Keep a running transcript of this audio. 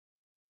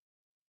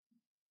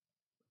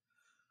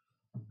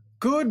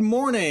Good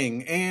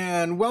morning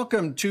and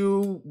welcome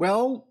to,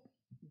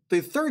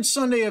 the third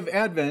Sunday of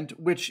Advent,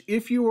 which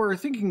if you are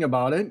thinking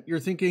about it,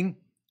 you're thinking,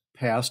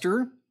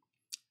 Pastor,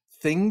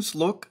 things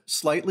look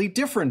slightly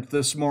different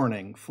this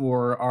morning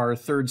for our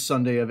third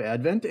Sunday of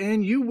Advent,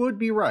 and you would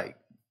be right.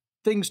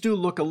 Things do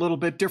look a little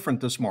bit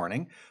different this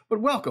morning, but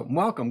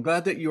welcome.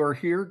 Glad that you are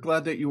here.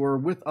 Glad that you are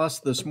with us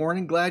this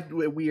morning. Glad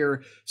that we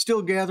are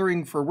still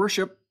gathering for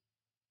worship.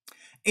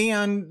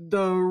 And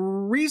the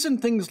reason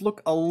things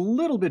look a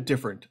little bit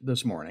different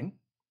this morning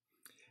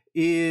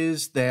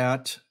is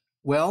that,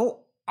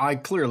 I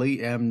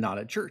clearly am not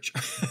at church.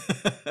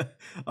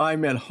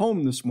 I'm at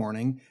home this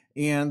morning,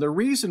 and the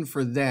reason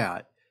for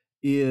that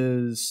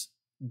is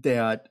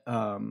that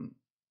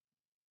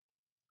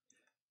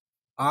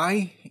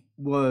I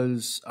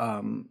was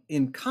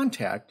in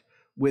contact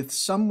with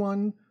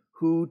someone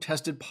who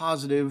tested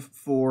positive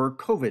for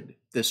COVID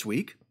this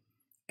week,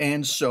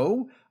 and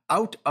so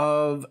out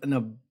of an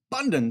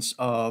abundance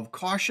of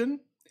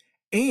caution,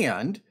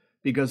 and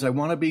because I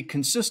want to be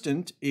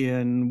consistent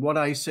in what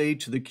I say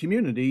to the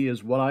community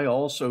is what I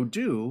also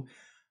do,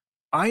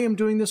 I am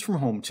doing this from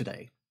home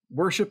today.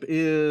 Worship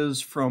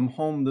is from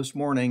home this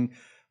morning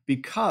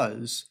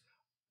because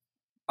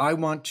I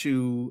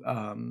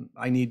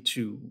need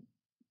to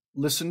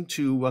listen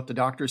to what the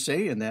doctors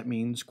say, and that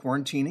means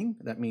quarantining.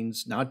 That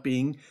means not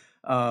being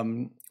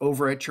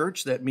over at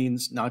church. That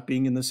means not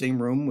being in the same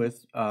room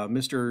with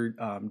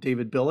Mr.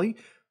 David Billy,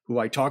 who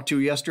I talked to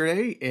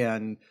yesterday,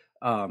 and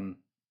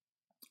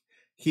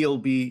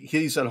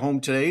he's at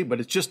home today,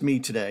 but it's just me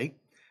today.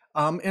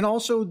 And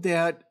also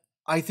that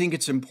I think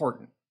it's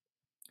important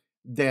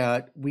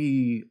that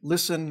we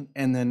listen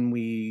and then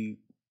we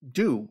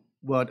do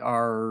what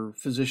our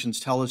physicians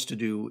tell us to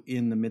do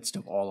in the midst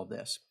of all of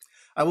this.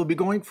 I will be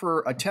going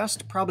for a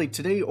test probably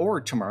today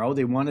or tomorrow.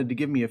 They wanted to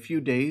give me a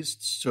few days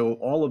so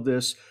all of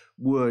this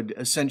would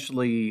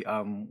essentially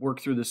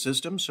work through the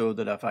system so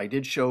that if I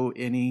did show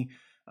any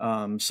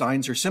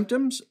signs or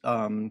symptoms,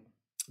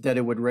 that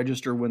it would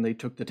register when they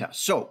took the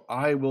test. So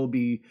I will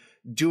be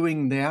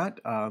doing that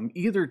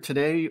either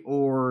today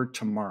or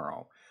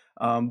tomorrow.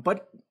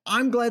 But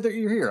I'm glad that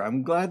you're here.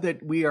 I'm glad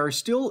that we are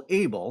still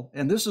able,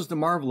 and this is the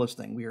marvelous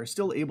thing, we are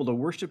still able to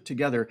worship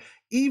together,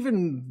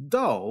 even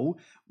though,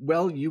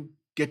 you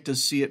get to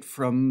see it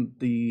from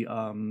the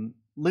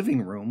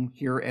living room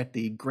here at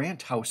the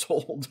Grant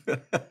household.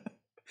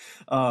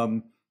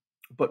 But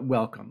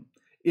welcome.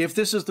 If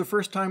this is the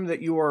first time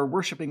that you are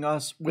worshiping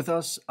with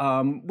us,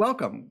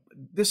 welcome.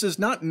 This is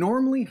not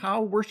normally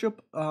how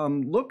worship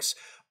looks,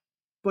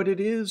 but it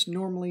is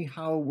normally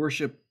how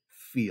worship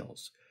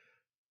feels.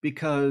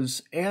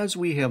 Because as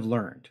we have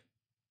learned,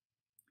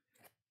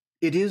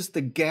 it is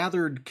the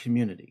gathered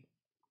community.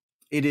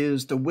 It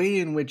is the way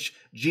in which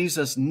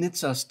Jesus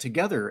knits us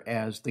together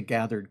as the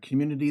gathered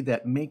community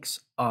that makes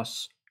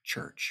us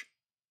church.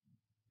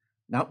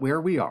 Not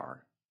where we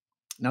are,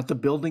 not the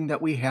building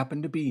that we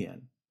happen to be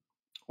in,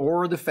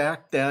 or the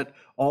fact that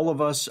all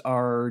of us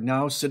are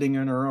now sitting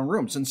in our own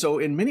rooms. And so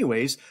in many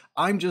ways,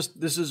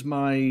 this is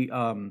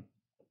my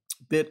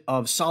bit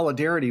of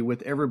solidarity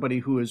with everybody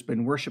who has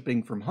been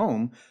worshiping from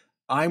home.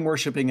 I'm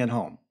worshiping at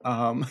home.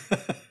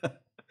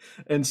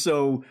 And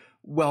so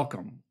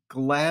welcome.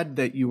 Glad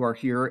that you are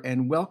here,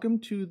 and welcome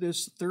to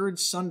this third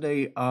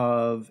Sunday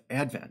of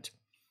Advent.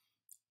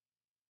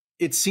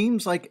 It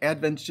seems like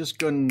Advent's just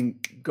going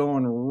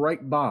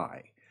right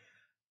by,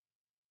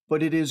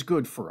 but it is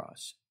good for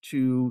us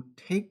to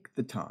take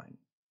the time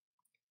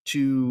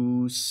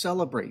to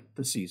celebrate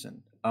the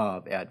season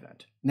of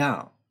Advent.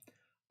 Now,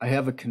 I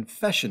have a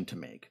confession to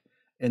make,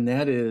 and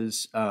that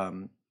is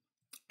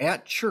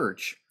at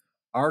church,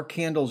 our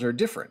candles are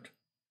different,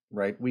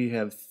 right? We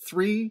have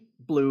 3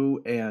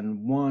 blue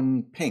and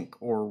 1 pink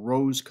or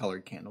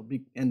rose-colored candle,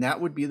 and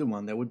that would be the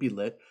one that would be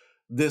lit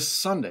this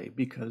Sunday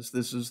because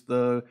this is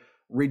the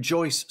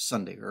Rejoice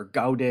Sunday or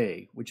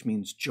Gaude, which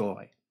means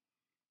joy.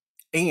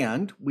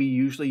 And we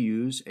usually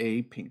use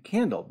a pink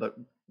candle, but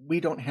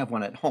we don't have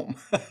one at home.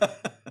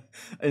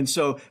 And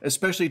so,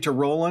 especially to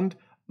Roland,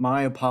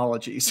 my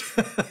apologies.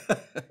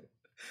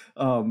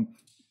 But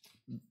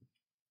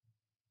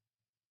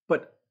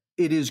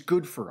it is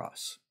good for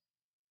us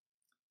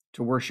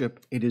to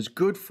worship. It is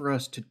good for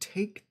us to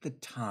take the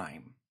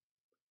time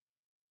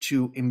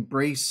to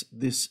embrace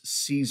this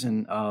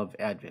season of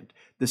Advent,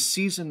 the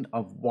season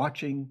of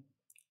watching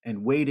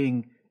and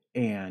waiting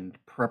and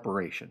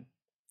preparation.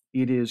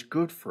 It is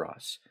good for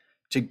us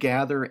to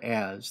gather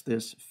as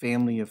this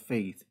family of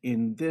faith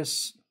in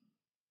this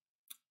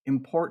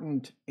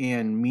important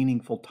and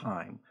meaningful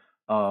time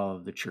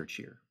of the church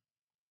year.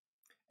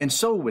 And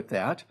so with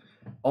that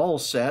all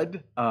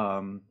said,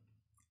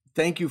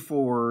 thank you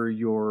for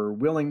your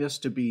willingness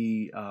to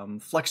be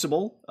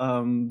flexible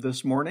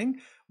this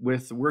morning,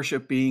 with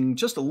worship being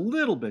just a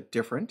little bit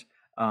different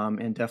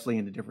and definitely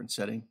in a different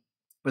setting.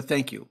 But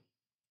thank you.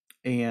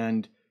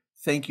 And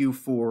thank you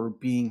for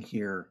being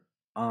here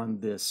on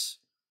this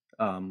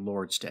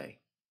Lord's Day.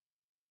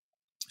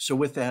 So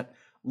with that,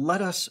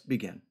 let us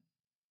begin.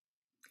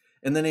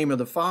 In the name of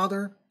the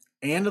Father,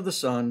 and of the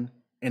Son,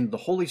 and the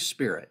Holy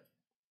Spirit.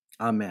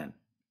 Amen.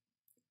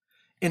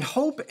 In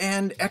hope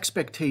and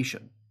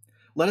expectation,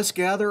 let us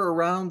gather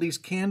around these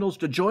candles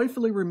to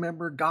joyfully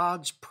remember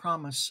God's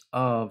promise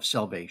of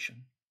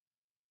salvation.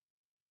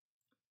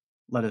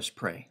 Let us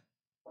pray.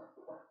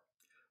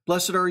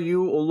 Blessed are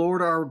you, O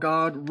Lord our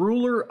God,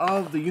 ruler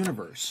of the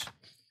universe.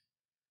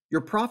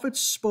 Your prophets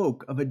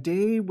spoke of a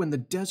day when the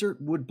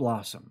desert would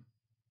blossom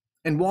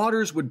and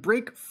waters would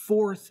break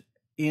forth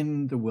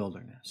in the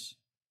wilderness.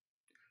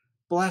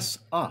 Bless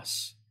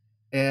us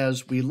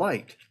as we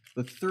light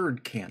the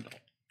third candle.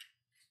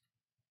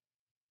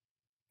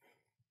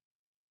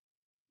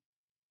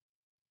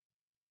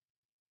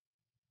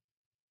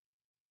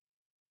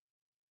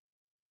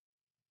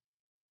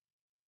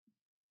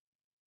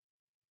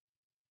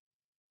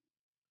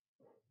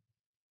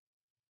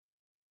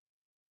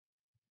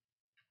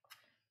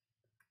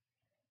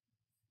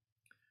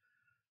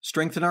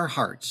 Strengthen our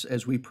hearts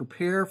as we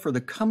prepare for the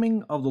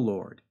coming of the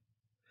Lord.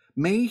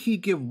 May he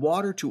give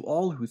water to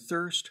all who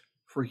thirst,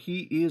 for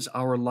he is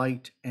our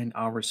light and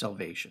our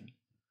salvation.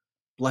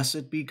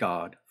 Blessed be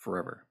God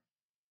forever.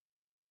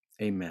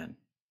 Amen.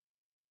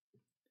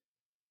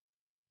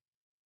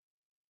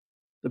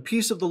 The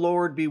peace of the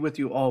Lord be with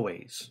you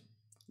always.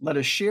 Let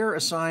us share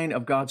a sign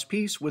of God's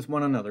peace with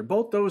one another,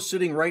 both those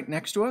sitting right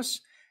next to us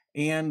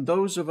and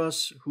those of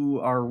us who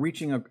are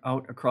reaching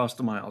out across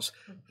the miles.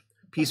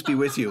 Peace be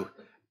with you.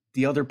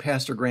 The other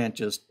Pastor Grant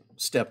just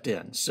stepped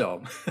in,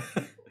 so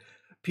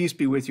peace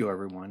be with you,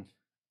 everyone.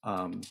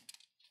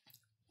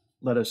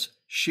 Let us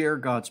share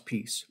God's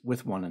peace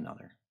with one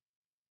another.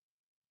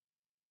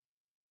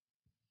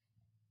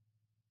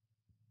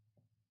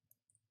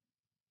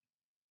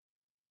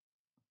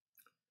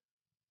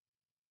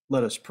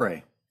 Let us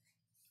pray.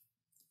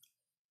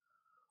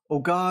 O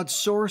God,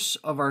 source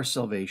of our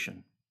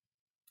salvation,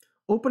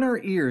 open our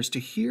ears to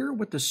hear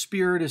what the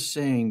Spirit is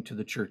saying to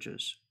the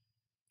churches.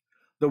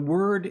 The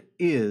Word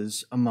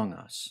is among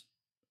us.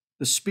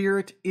 The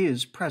Spirit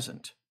is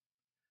present.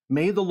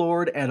 May the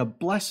Lord add a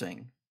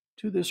blessing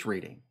to this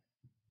reading.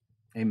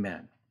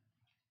 Amen.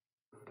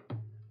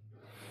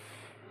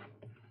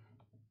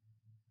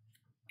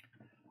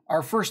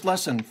 Our first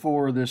lesson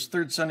for this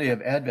third Sunday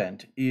of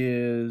Advent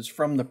is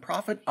from the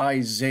prophet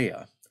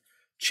Isaiah,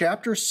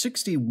 chapter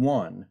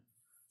 61,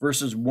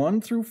 verses 1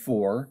 through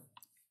 4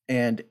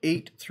 and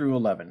 8 through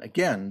 11.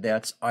 Again,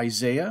 that's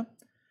Isaiah,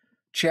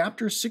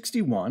 chapter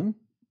 61,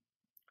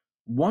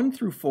 1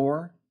 through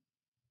 4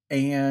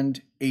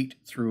 and 8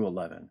 through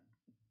 11.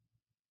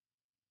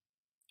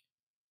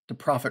 The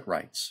prophet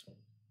writes,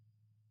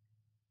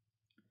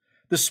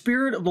 "The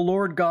Spirit of the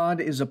Lord God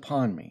is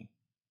upon me,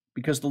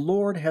 because the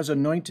Lord has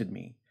anointed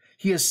me.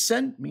 He has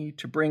sent me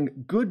to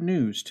bring good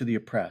news to the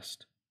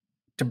oppressed,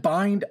 to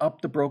bind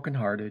up the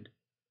brokenhearted,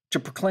 to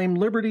proclaim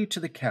liberty to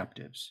the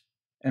captives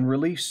and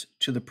release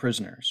to the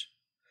prisoners,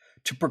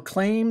 to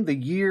proclaim the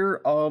year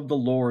of the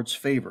Lord's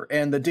favor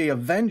and the day of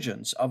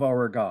vengeance of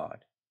our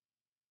God,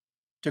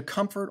 to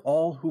comfort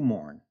all who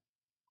mourn,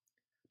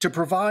 to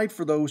provide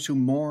for those who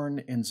mourn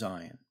in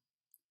Zion,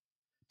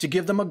 to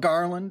give them a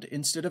garland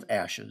instead of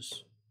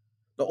ashes,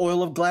 the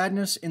oil of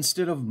gladness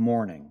instead of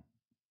mourning,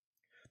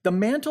 the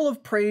mantle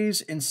of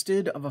praise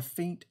instead of a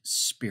faint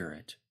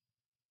spirit.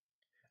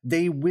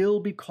 They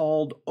will be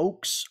called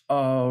oaks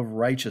of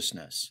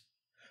righteousness,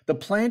 the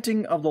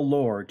planting of the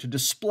Lord to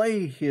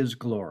display his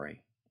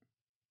glory.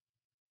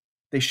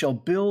 They shall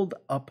build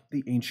up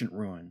the ancient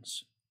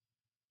ruins.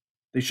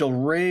 They shall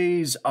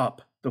raise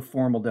up the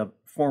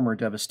former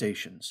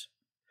devastations.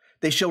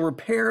 They shall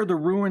repair the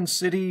ruined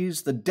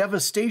cities, the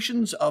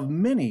devastations of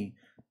many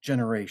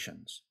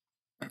generations.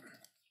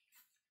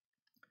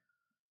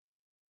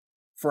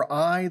 For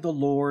I, the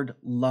Lord,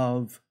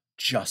 love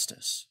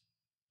justice.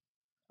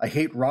 I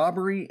hate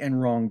robbery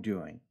and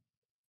wrongdoing.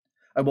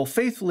 I will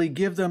faithfully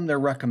give them their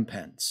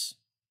recompense,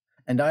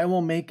 and I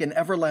will make an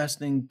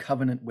everlasting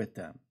covenant with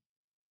them.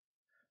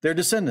 Their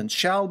descendants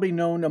shall be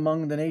known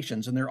among the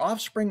nations, and their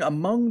offspring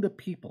among the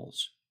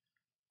peoples.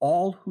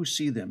 All who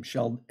see them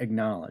shall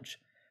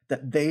acknowledge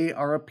that they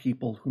are a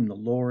people whom the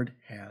Lord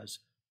has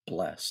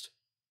blessed.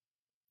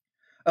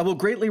 I will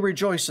greatly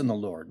rejoice in the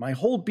Lord. My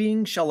whole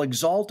being shall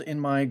exult in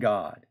my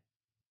God,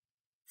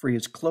 for he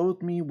has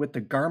clothed me with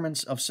the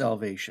garments of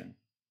salvation.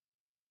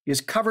 He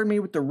has covered me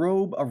with the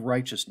robe of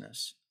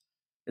righteousness,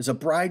 as a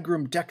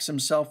bridegroom decks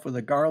himself with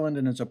a garland,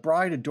 and as a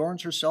bride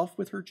adorns herself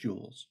with her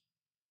jewels.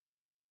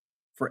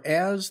 For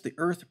as the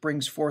earth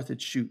brings forth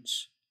its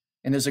shoots,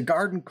 and as a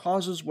garden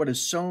causes what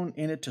is sown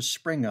in it to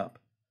spring up,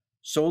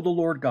 so the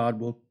Lord God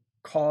will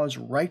cause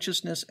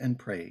righteousness and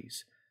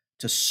praise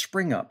to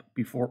spring up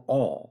before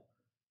all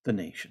the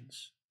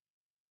nations."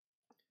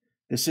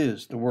 This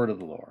is the word of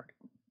the Lord.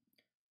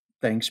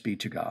 Thanks be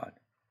to God.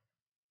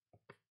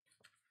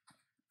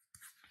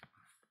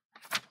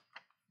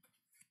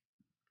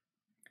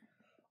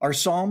 Our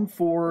psalm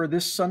for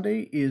this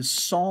Sunday is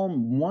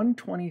Psalm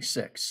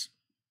 126.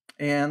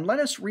 And let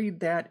us read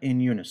that in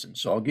unison.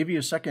 So I'll give you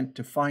a second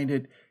to find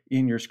it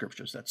in your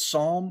scriptures. That's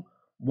Psalm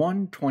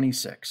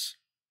 126.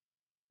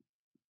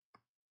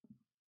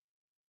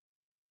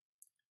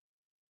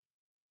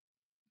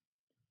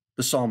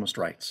 The psalmist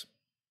writes,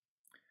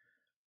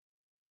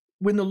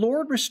 "When the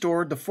Lord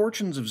restored the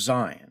fortunes of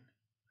Zion,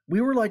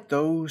 we were like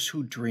those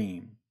who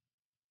dream.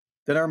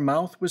 Then our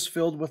mouth was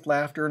filled with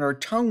laughter and our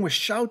tongue with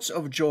shouts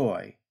of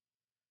joy.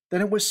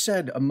 Then it was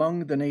said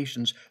among the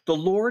nations, the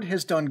Lord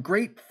has done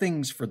great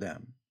things for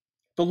them.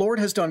 The Lord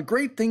has done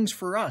great things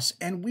for us,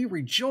 and we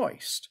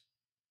rejoiced.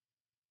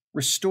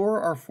 Restore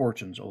our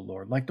fortunes, O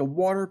Lord, like the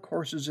water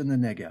courses in the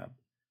Negeb.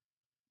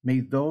 May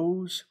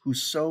those who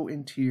sow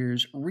in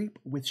tears reap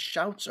with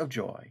shouts of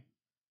joy.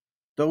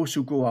 Those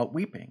who go out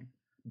weeping,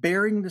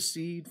 bearing the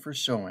seed for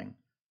sowing,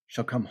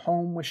 shall come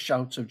home with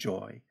shouts of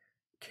joy,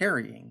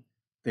 carrying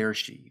their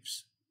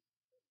sheaves."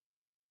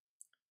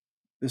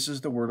 This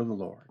is the word of the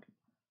Lord.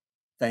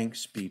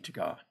 Thanks be to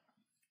God.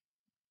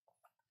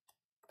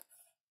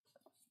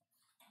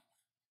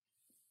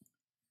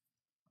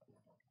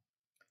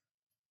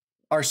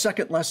 Our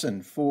second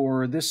lesson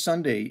for this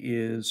Sunday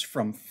is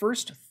from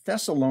 1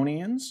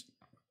 Thessalonians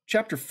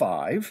chapter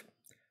 5,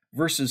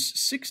 verses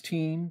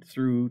 16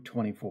 through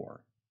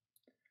 24.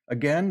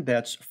 Again,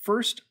 that's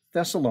 1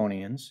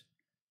 Thessalonians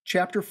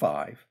chapter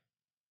 5,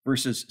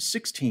 verses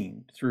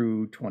 16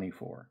 through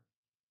 24.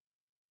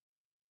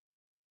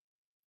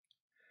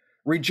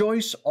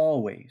 Rejoice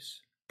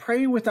always,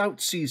 pray without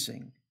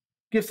ceasing,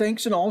 give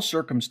thanks in all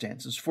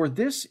circumstances, for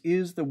this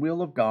is the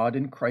will of God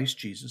in Christ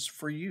Jesus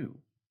for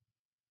you.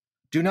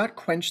 Do not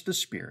quench the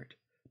Spirit,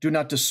 do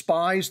not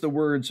despise the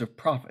words of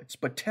prophets,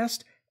 but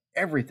test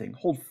everything,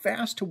 hold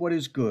fast to what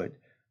is good,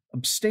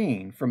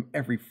 abstain from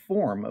every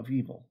form of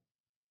evil.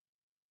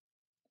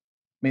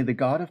 May the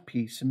God of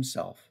peace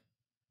himself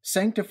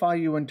sanctify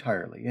you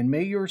entirely, and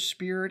may your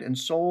spirit and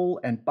soul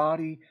and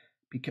body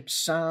be kept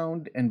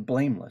sound and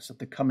blameless at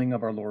the coming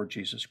of our Lord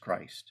Jesus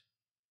Christ.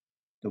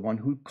 The one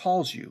who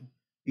calls you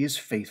is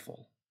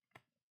faithful,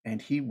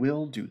 and he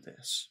will do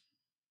this.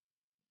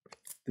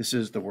 This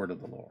is the word of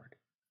the Lord.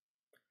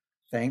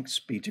 Thanks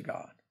be to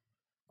God.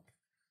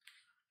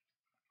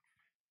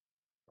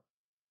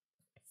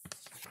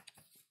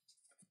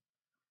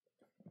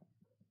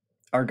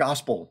 Our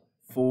gospel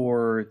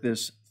for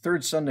this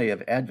third Sunday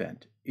of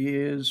Advent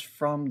is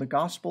from the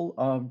Gospel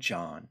of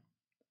John,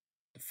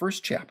 the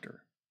first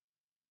chapter,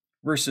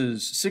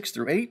 verses 6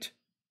 through 8,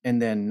 and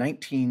then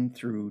 19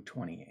 through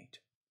 28.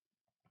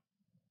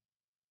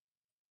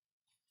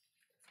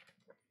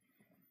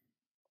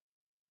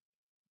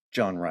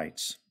 John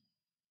writes,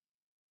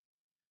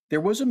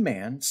 "There was a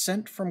man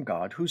sent from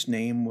God whose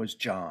name was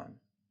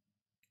John.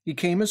 He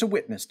came as a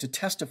witness to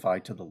testify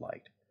to the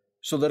light,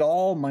 so that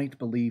all might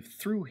believe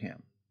through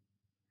him.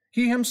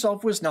 He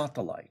himself was not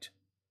the light,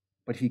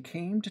 but he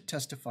came to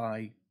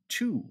testify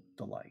to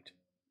the light.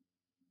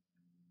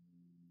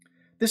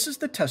 This is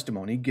the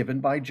testimony given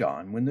by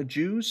John when the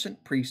Jews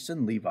sent priests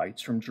and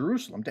Levites from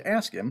Jerusalem to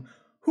ask him,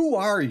 'Who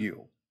are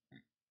you?'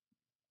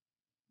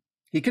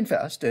 He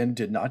confessed and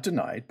did not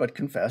deny it, but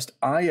confessed,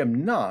 'I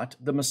am not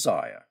the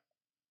Messiah.'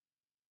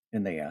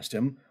 And they asked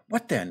him,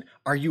 'What then?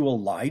 Are you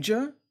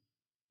Elijah?'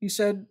 He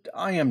said,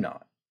 'I am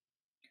not.'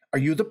 'Are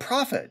you the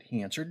prophet?'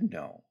 He answered,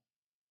 'No.'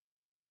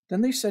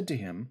 Then they said to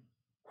him,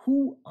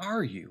 'Who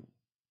are you?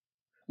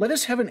 Let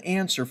us have an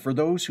answer for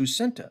those who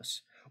sent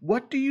us.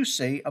 What do you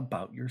say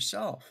about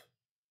yourself?'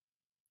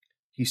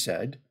 He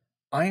said,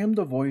 'I am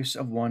the voice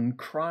of one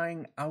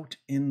crying out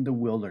in the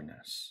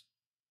wilderness.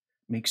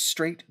 Make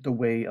straight the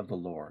way of the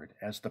Lord,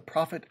 as the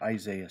prophet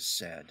Isaiah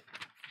said.'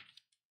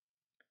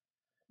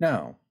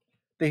 Now,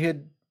 they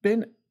had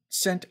been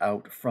sent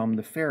out from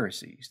the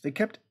Pharisees.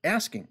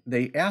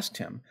 They asked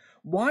him,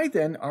 'Why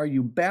then are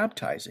you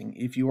baptizing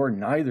if you are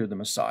neither the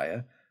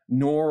Messiah,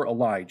 nor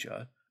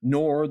Elijah,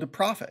 nor the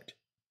prophet?'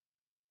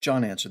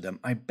 John answered them,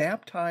 'I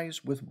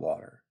baptize with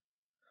water.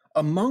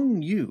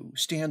 Among you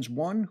stands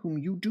one whom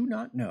you do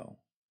not know,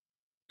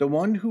 the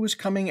one who is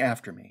coming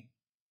after me.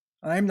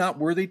 I am not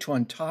worthy to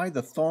untie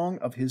the thong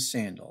of his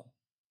sandal.'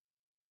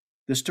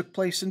 This took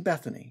place in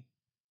Bethany,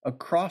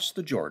 across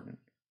the Jordan,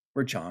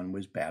 where John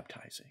was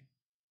baptizing."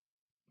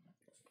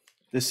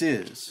 This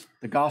is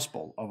the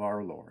gospel of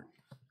our Lord.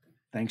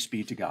 Thanks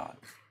be to God.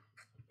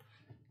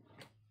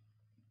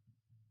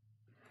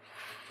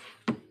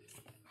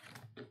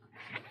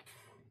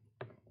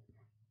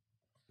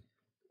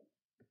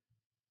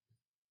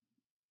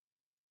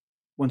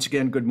 Once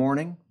again, good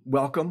morning.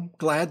 Welcome.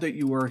 Glad that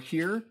you are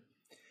here.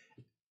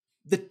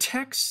 The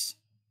texts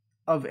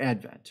of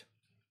Advent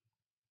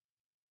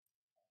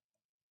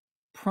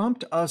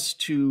prompt us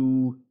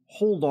to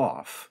hold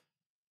off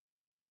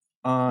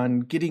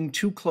on getting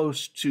too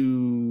close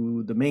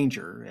to the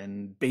manger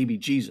and baby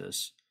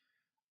Jesus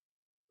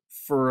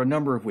for a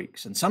number of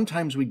weeks. And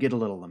sometimes we get a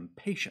little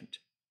impatient.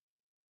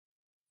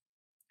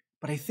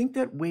 But I think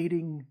that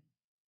waiting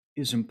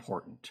is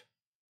important.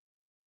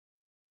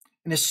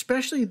 And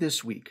especially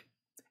this week,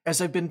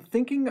 as I've been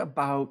thinking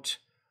about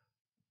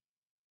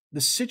the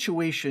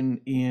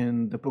situation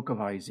in the book of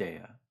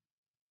Isaiah,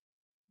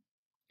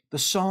 the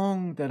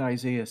song that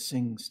Isaiah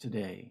sings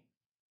today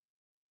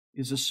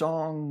is a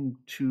song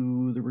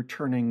to the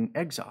returning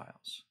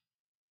exiles.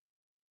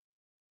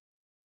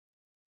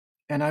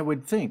 And I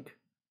would think,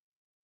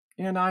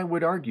 And I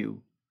would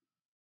argue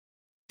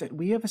that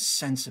we have a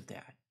sense of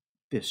that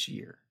this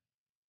year.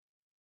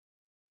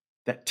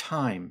 That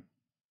time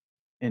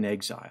in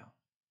exile.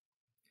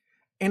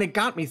 And it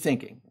got me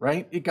thinking,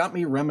 right? It got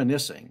me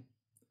reminiscing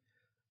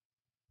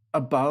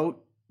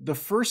about the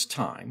first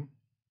time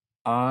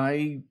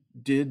I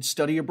did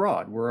study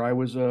abroad, where I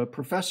was a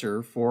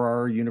professor for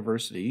our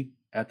university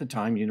at the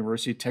time,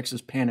 University of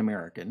Texas Pan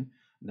American,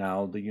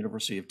 now the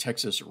University of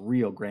Texas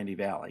Rio Grande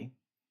Valley.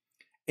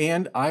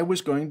 And I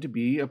was going to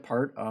be a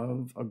part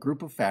of a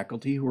group of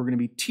faculty who were going to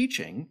be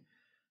teaching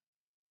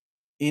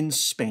in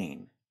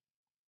Spain,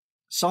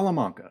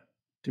 Salamanca,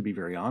 to be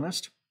very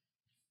honest.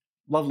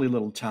 Lovely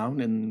little town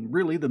in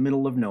really the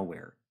middle of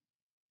nowhere.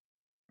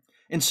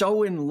 And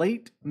so in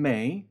late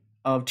May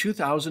of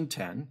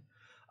 2010,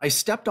 I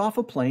stepped off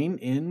a plane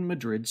in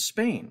Madrid,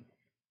 Spain.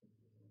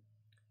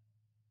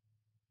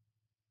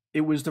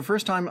 It was the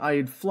first time I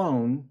had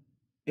flown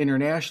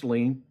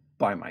internationally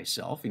by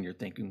myself. And you're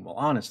thinking, well,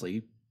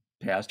 honestly,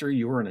 Pastor,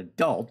 you were an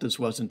adult. This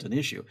wasn't an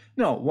issue.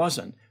 No, it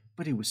wasn't,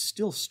 but it was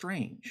still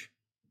strange.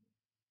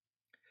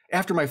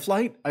 After my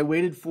flight, I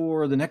waited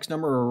for the next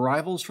number of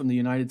arrivals from the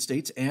United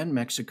States and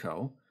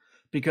Mexico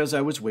because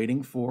I was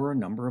waiting for a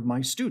number of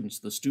my students,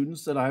 the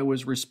students that I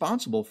was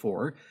responsible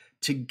for,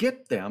 to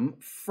get them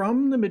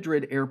from the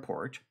Madrid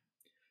airport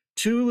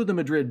to the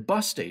Madrid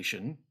bus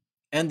station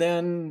and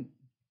then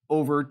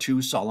over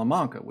to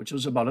Salamanca, which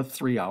was about a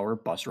 3-hour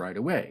bus ride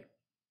away.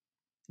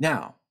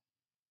 Now,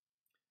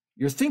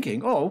 you're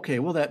thinking, oh, okay,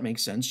 well, that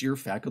makes sense. You're a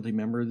faculty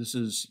member. This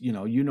is, you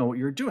know what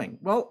you're doing.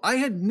 Well, I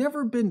had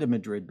never been to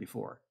Madrid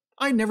before.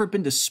 I'd never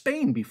been to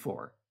Spain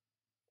before,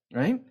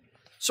 right?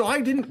 So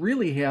I didn't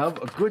really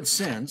have a good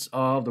sense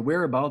of the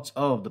whereabouts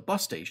of the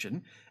bus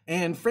station.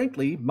 And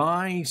frankly,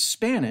 my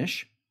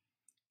Spanish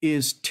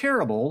is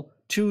terrible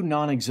to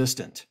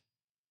non-existent,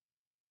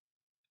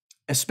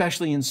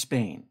 especially in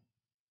Spain.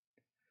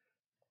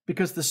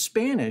 Because the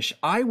Spanish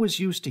I was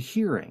used to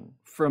hearing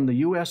from the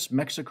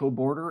US-Mexico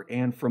border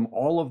and from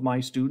all of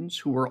my students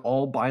who were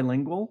all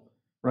bilingual,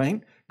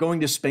 right? Going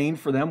to Spain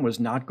for them was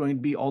not going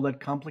to be all that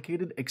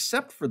complicated,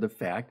 except for the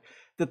fact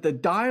that the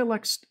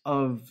dialects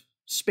of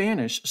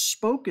Spanish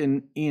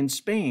spoken in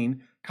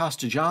Spain,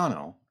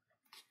 Castellano,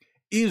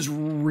 is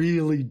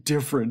really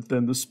different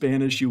than the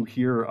Spanish you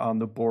hear on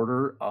the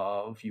border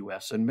of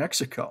US and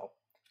Mexico.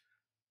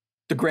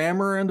 The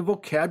grammar and the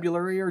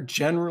vocabulary are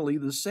generally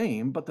the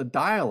same, but the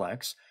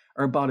dialects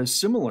are about as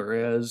similar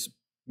as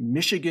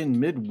Michigan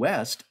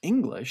Midwest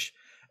English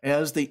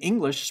as the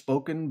English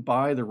spoken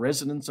by the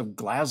residents of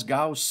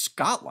Glasgow,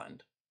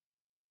 Scotland.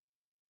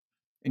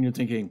 And you're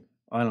thinking,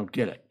 I don't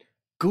get it.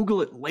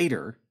 Google it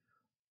later,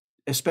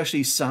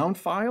 especially sound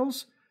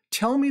files.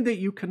 Tell me that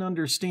you can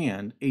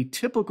understand a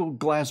typical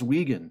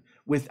Glaswegian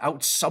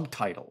without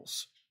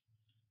subtitles,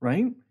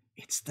 right?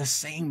 It's the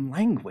same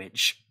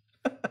language.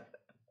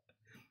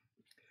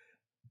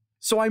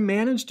 So I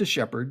managed to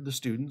shepherd the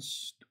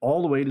students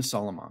all the way to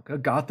Salamanca,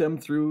 got them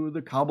through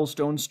the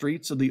cobblestone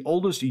streets of the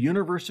oldest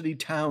university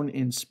town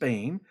in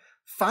Spain,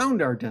 found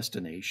our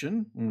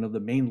destination, one of the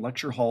main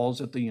lecture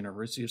halls at the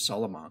University of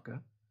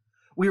Salamanca.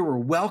 We were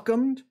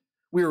welcomed.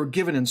 We were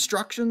given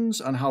instructions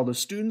on how the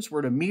students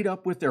were to meet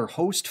up with their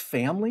host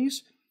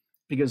families,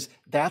 because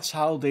that's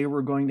how they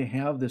were going to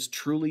have this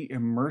truly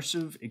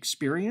immersive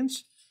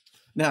experience.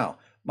 Now,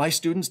 my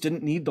students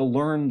didn't need to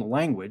learn the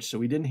language, so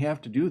we didn't have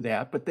to do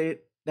that, but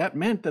that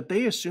meant that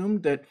they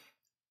assumed that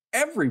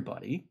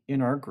everybody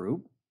in our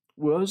group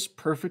was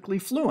perfectly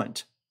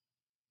fluent,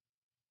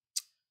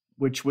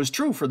 which was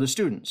true for the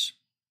students.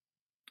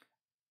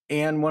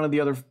 And one of the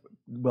other,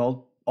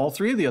 well, all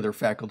three of the other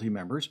faculty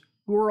members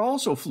who were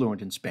also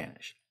fluent in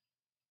Spanish.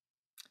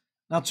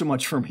 Not so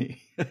much for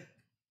me.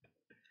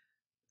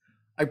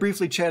 I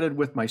briefly chatted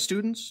with my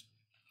students,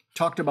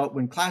 talked about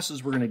when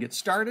classes were going to get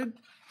started,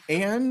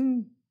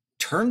 and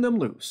turned them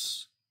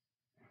loose.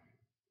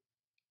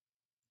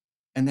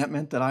 And that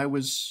meant that I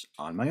was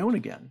on my own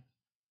again.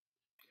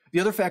 The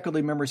other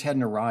faculty members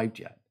hadn't arrived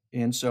yet,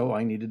 and so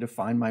I needed to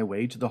find my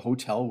way to the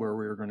hotel where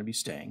we were going to be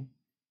staying.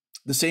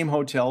 The same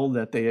hotel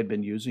that they had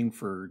been using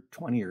for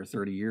 20 or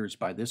 30 years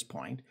by this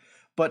point,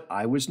 but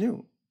I was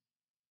new.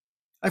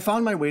 I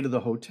found my way to the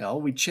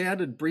hotel. I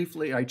chatted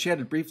briefly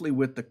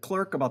with the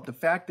clerk about the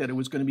fact that it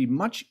was going to be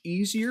much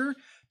easier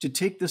to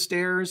take the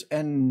stairs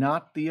and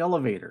not the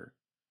elevator,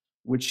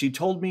 which she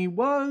told me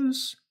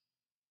was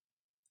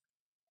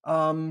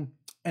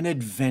an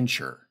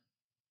adventure.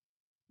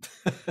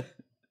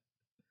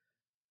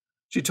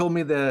 She told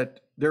me that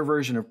their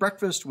version of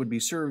breakfast would be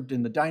served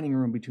in the dining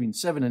room between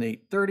 7 and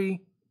 8:30,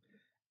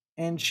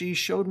 and she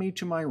showed me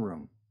to my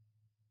room.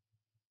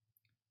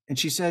 And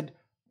she said,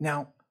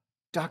 "Now,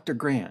 Dr.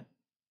 Grant,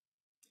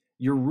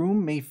 your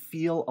room may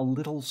feel a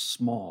little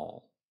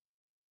small."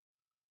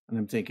 And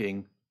I'm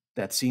thinking,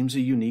 that seems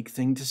a unique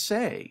thing to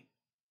say.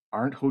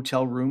 Aren't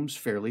hotel rooms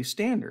fairly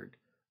standard?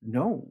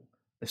 No,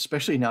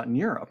 especially not in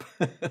Europe.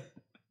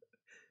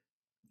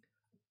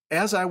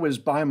 As I was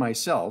by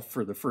myself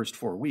for the first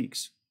 4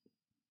 weeks,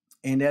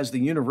 and as the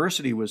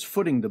university was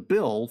footing the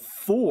bill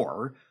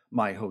for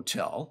my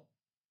hotel,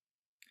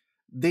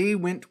 they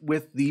went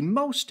with the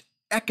most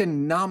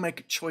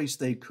economic choice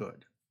they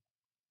could.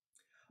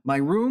 My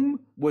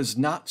room was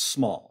not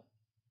small.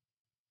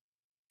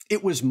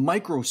 It was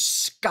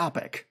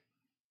microscopic,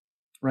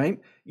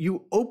 right?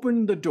 You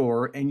opened the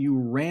door and you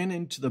ran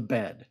into the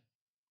bed.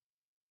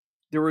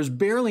 There was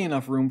barely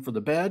enough room for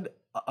the bed,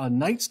 a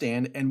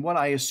nightstand, and what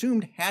I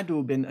assumed had to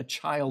have been a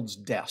child's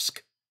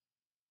desk.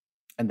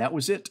 And that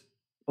was it.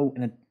 Oh,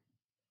 and an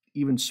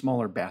even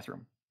smaller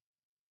bathroom.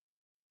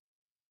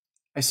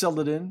 I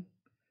settled in,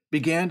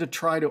 began to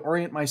try to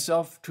orient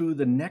myself to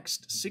the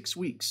next 6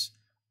 weeks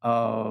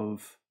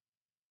of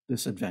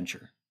this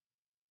adventure.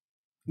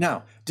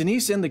 Now,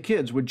 Denise and the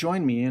kids would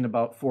join me in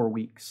about 4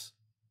 weeks.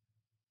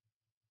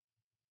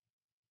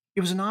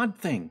 It was an odd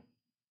thing,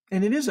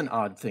 and it is an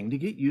odd thing to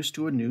get used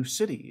to a new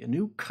city, a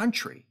new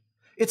country.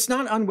 It's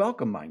not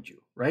unwelcome, mind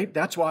you, right?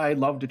 That's why I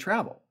love to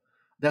travel.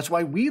 That's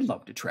why we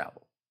love to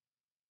travel.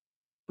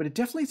 But it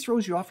definitely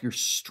throws you off your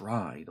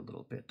stride a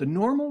little bit. The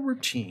normal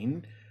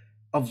routine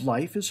of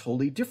life is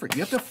wholly different.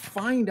 You have to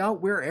find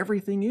out where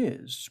everything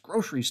is.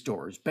 Grocery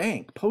stores,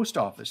 bank, post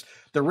office.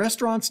 The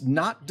restaurant's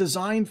not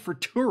designed for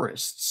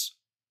tourists.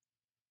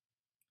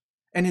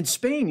 And in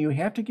Spain, you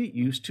have to get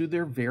used to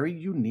their very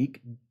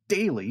unique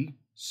daily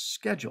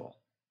schedule.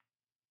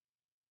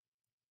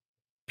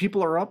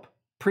 People are up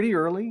pretty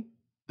early.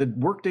 The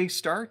workday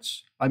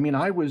starts. I mean,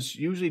 I was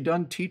usually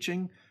done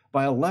teaching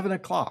by 11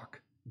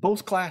 o'clock,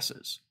 both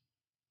classes.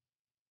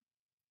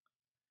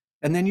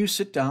 And then you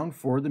sit down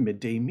for the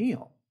midday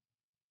meal.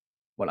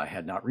 What I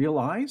had not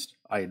realized,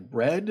 I had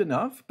read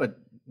enough, but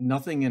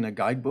nothing in a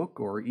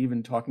guidebook or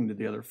even talking to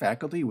the other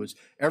faculty was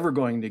ever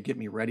going to get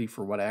me ready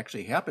for what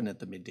actually happened at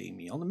the midday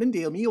meal. The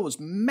midday meal was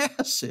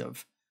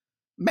massive,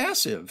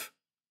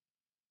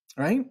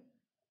 right?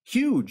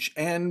 Huge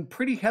and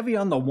pretty heavy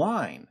on the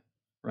wine,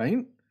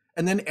 right?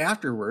 And then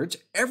afterwards,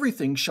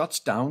 everything shuts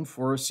down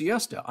for a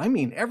siesta. I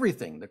mean,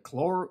 everything.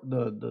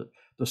 The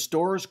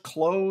stores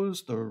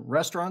close, the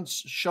restaurants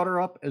shutter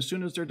up as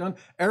soon as they're done.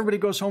 Everybody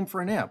goes home for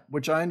a nap,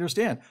 which I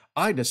understand.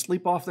 I had to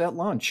sleep off that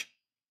lunch.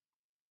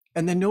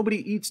 And then nobody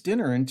eats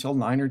dinner until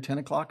 9 or 10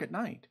 o'clock at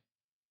night.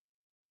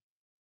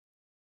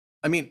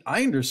 I mean,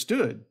 I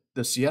understood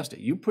the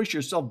siesta. You push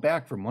yourself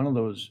back from one of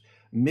those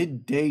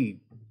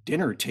midday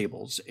dinner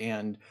tables,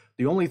 and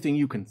the only thing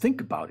you can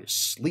think about is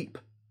sleep.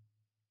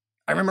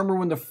 I remember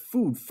when the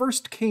food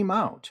first came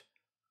out,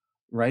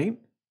 right?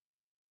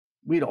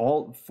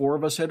 All 4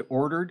 of us had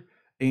ordered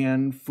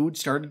and food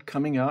started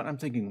coming out. I'm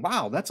thinking,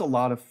 wow, that's a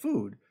lot of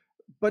food.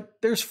 But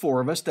there's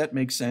 4 of us, that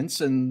makes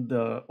sense. And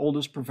the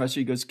oldest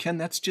professor, he goes, Ken,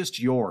 that's just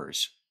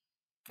yours.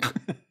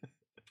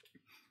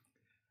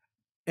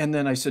 And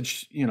then I said,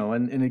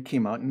 and it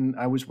came out and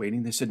I was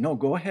waiting. They said, no,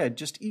 go ahead,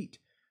 just eat,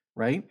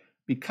 right?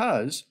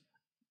 Because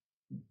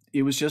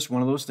it was just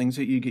one of those things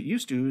that you get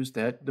used to, is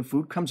that the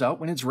food comes out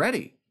when it's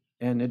ready.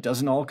 And it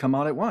doesn't all come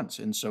out at once.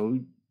 And so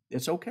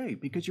it's okay,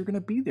 because you're going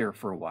to be there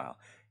for a while.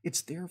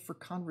 It's there for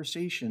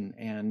conversation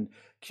and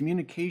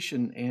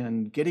communication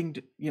and getting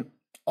to,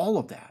 all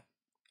of that.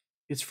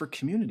 It's for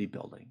community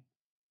building.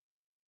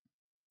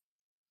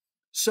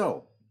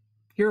 So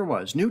here it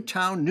was, new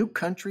town, new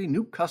country,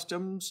 new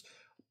customs,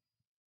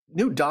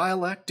 new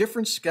dialect,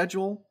 different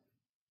schedule.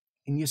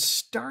 And you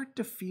start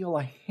to feel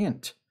a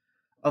hint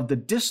of the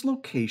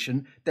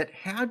dislocation that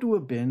had to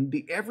have been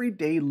the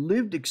everyday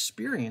lived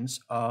experience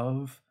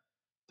of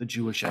the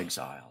Jewish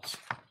exiles.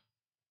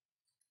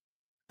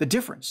 The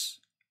difference,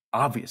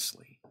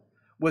 obviously,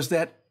 was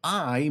that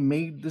I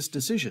made this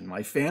decision.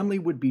 My family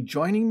would be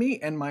joining me,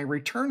 and my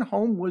return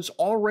home was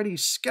already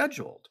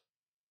scheduled.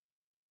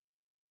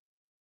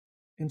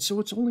 And so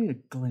it's only a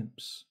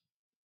glimpse.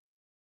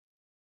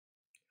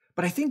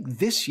 But I think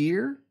this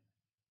year,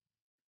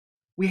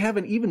 we have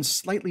an even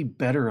slightly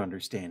better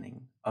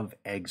understanding of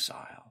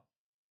exile.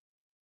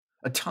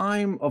 A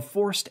time of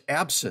forced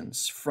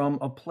absence from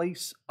a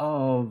place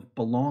of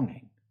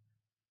belonging.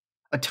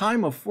 A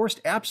time of forced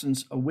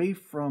absence away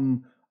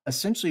from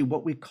essentially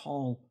what we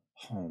call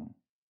home.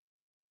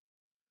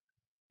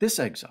 This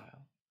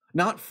exile,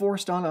 not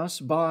forced on us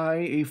by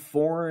a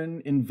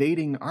foreign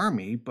invading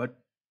army, but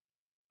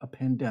a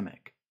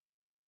pandemic.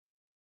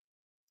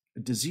 A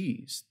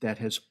disease that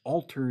has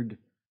altered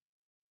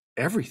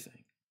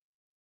everything.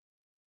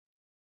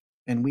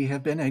 And we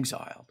have been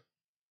exiled.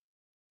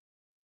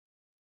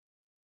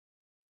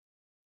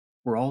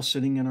 We're all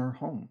sitting in our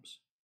homes,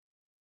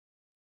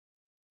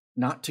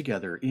 not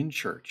together in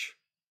church,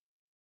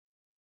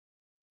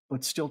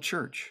 but still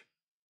church.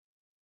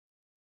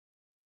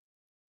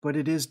 But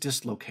it is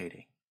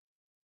dislocating.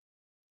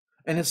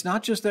 And it's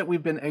not just that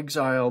we've been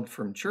exiled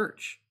from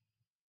church,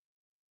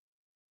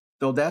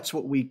 though that's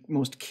what we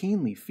most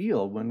keenly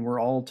feel when we're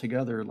all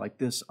together like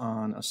this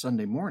on a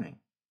Sunday morning.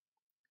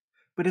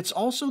 But it's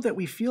also that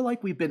we feel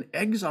like we've been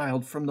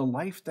exiled from the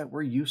life that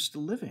we're used to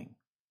living.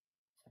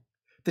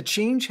 The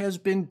change has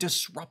been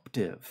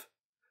disruptive.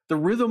 The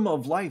rhythm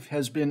of life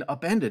has been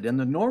upended, and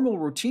the normal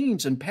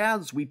routines and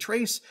paths we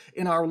trace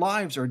in our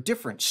lives are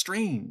different,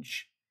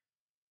 strange,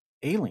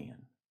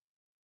 alien.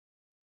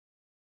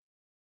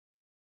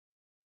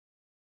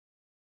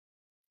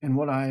 And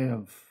what I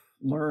have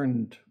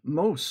learned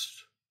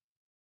most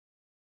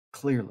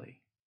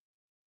clearly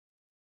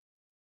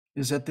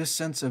is that this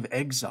sense of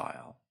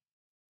exile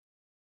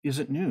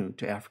isn't new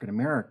to African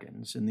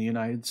Americans in the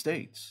United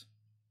States.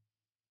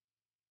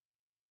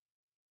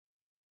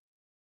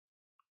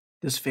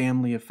 This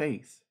family of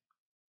faith,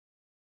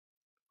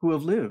 who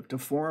have lived a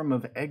form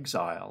of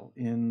exile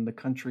in the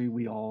country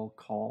we all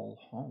call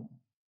home.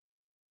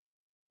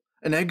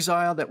 An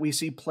exile that we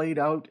see played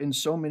out in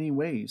so many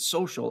ways: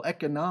 social,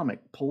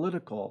 economic,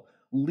 political,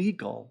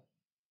 legal.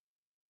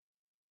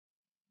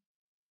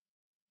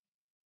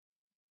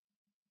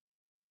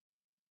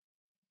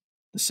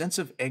 The sense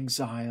of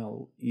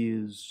exile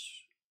is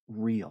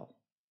real,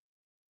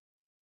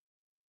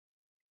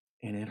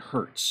 and it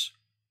hurts,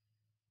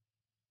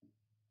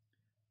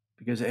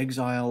 because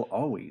exile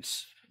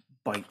always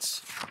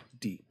bites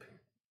deep.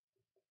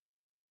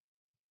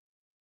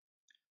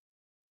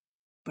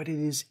 But it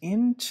is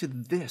into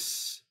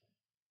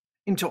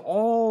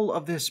all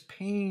of this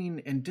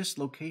pain and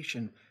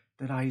dislocation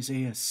that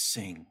Isaiah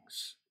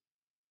sings.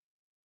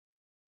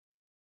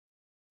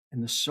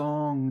 And the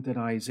song that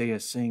Isaiah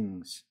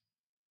sings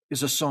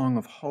is a song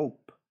of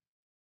hope.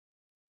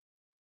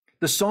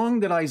 The song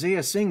that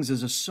Isaiah sings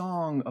is a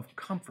song of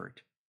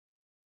comfort.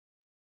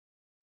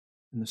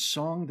 And the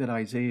song that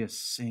Isaiah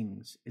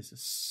sings is a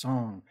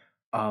song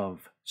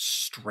of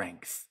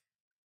strength.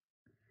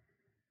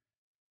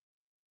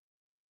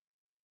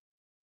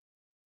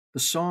 The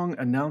song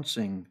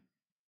announcing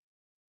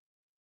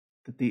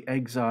that the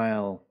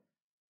exile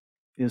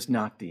is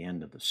not the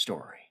end of the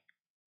story.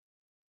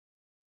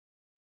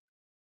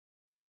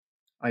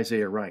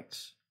 Isaiah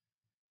writes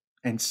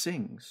and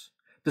sings,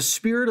 "The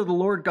Spirit of the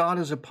Lord God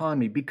is upon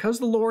me, because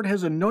the Lord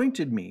has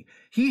anointed me.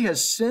 He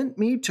has sent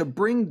me to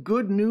bring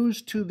good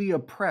news to the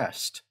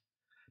oppressed,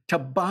 to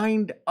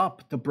bind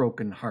up the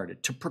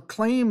brokenhearted, to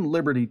proclaim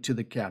liberty to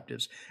the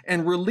captives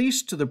and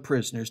release to the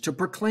prisoners, to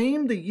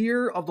proclaim the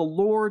year of the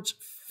Lord's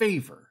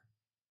favor."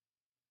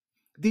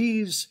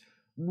 These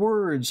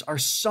words are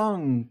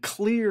sung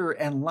clear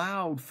and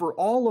loud for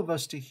all of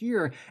us to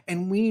hear,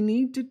 and we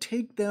need to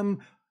take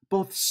them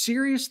both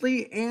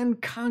seriously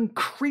and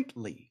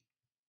concretely,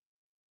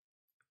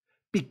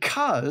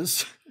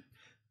 because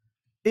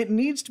it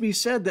needs to be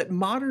said that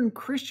modern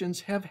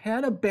Christians have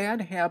had a bad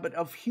habit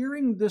of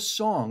hearing this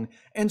song,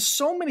 and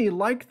so many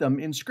like them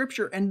in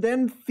Scripture, and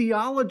then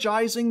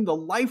theologizing the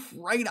life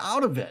right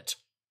out of it.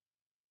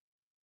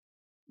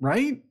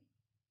 Right?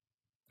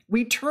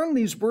 We turn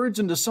these words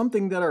into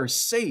something that are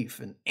safe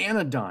and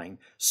anodyne,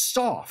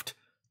 soft,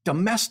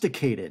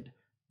 domesticated,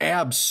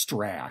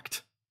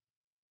 abstract.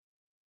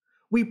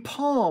 We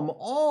palm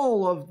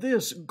all of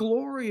this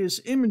glorious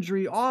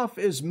imagery off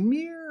as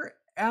mere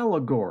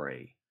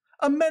allegory,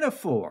 a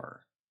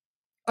metaphor,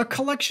 a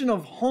collection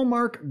of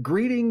Hallmark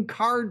greeting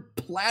card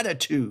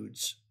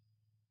platitudes.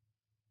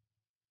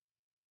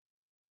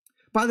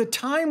 By the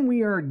time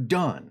we are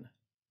done,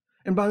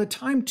 and by the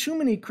time too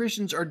many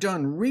Christians are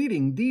done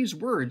reading these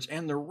words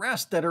and the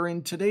rest that are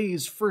in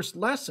today's first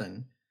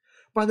lesson,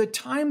 by the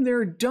time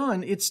they're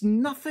done, it's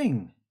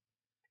nothing.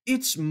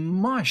 It's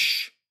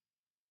mush.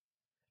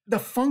 The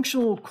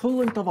functional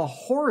equivalent of a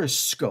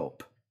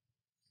horoscope.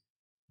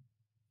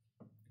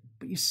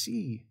 But you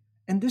see,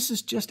 and this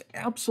is just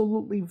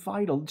absolutely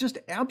vital, just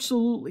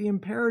absolutely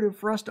imperative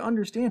for us to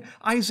understand,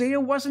 Isaiah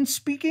wasn't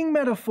speaking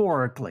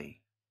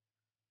metaphorically.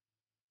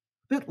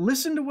 But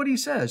listen to what he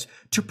says: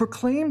 to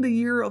proclaim the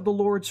year of the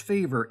Lord's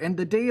favor and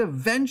the day of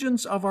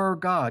vengeance of our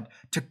God,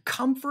 to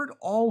comfort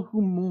all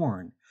who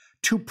mourn,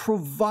 to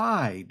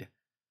provide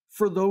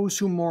for those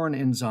who mourn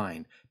in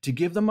Zion, to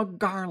give them a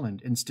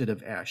garland instead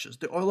of ashes,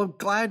 the oil of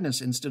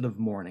gladness instead of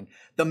mourning,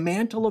 the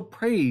mantle of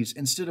praise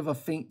instead of a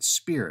faint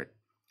spirit.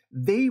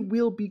 They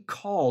will be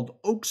called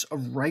oaks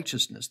of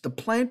righteousness, the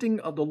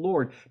planting of the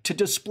Lord, to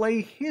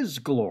display his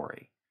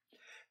glory.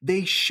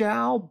 They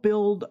shall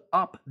build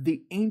up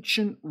the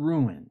ancient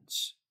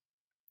ruins.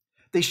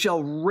 They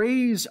shall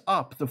raise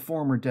up the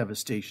former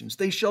devastations.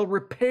 They shall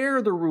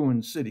repair the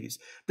ruined cities,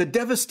 the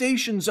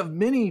devastations of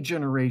many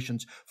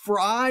generations. For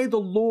I, the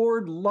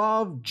Lord,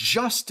 love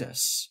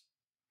justice.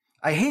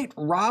 I hate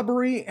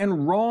robbery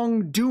and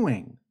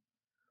wrongdoing.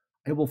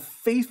 I will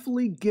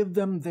faithfully give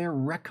them their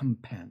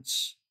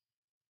recompense,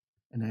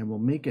 and I will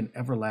make an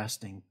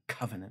everlasting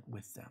covenant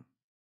with them.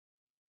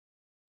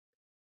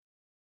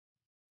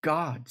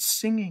 God,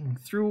 singing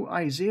through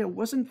Isaiah,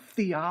 wasn't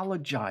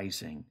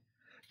theologizing.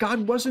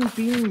 God wasn't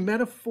being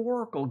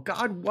metaphorical.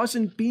 God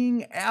wasn't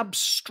being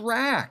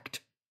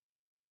abstract.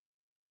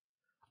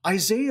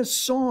 Isaiah's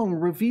song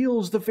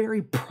reveals the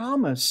very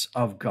promise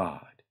of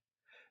God.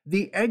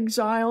 The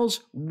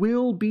exiles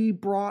will be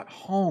brought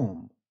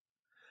home.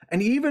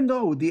 And even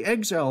though the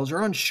exiles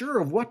are unsure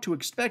of what to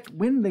expect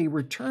when they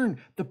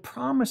return, the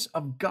promise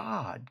of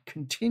God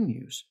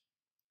continues.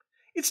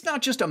 It's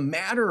not just a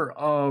matter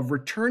of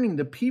returning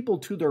the people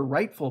to their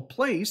rightful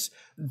place.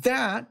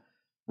 That,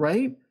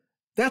 right,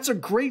 That's a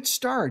great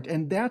start,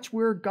 and that's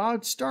where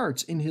God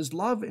starts in his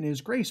love and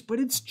his grace. But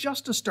it's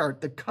just a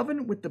start. The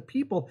covenant with the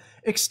people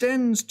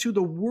extends to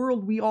the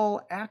world we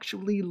all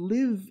actually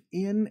live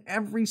in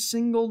every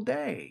single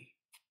day.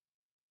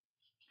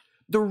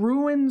 The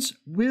ruins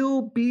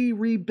will be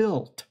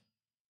rebuilt.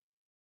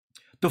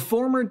 The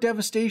former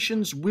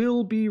devastations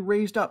will be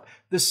raised up.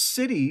 The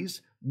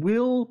cities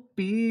will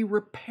be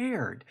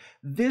repaired.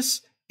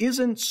 This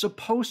isn't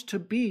supposed to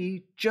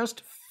be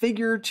just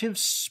figurative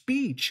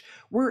speech.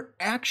 We're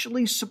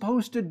actually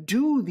supposed to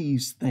do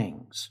these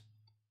things.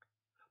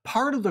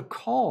 Part of the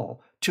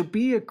call to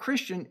be a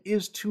Christian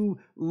is to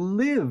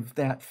live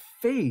that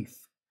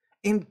faith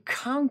in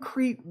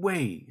concrete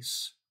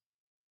ways,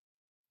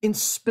 in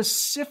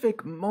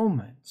specific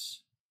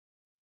moments,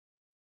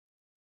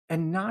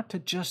 and not to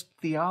just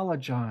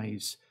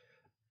theologize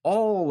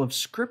all of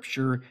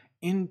Scripture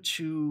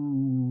into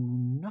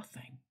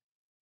nothing.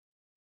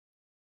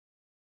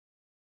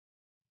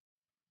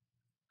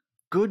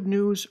 Good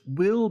news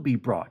will be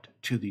brought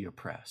to the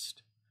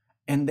oppressed,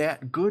 and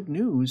that good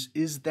news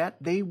is that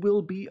they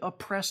will be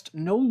oppressed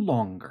no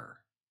longer,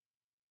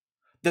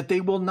 that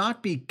they will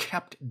not be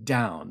kept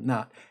down,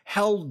 not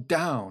held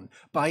down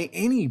by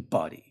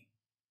anybody.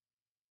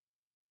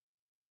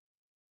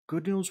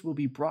 Good news will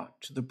be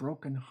brought to the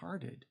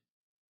brokenhearted.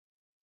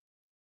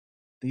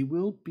 They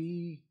will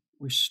be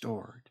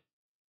restored.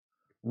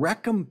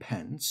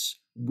 Recompense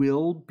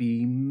will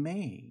be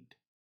made.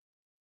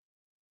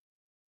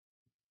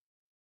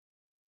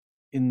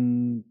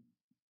 In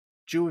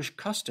Jewish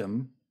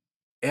custom,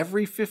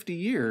 every 50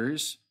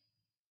 years,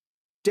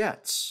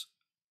 debts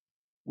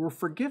were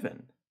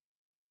forgiven.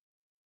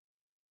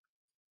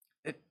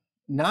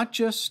 Not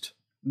just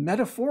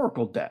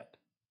metaphorical debt,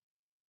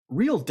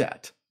 real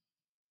debt,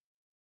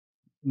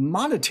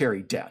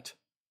 monetary debt,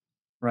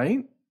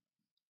 right?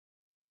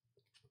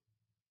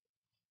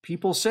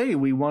 People say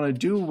we want to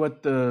do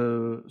what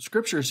the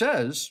Scripture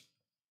says.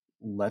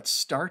 Let's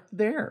start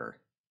there.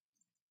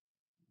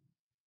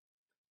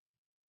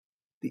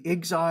 The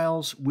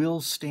exiles will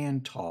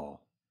stand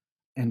tall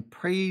and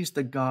praise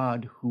the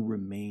God who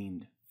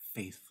remained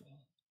faithful.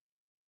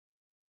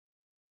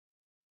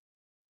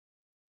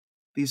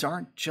 These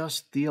aren't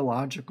just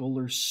theological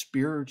or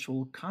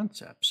spiritual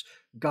concepts.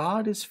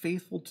 God is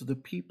faithful to the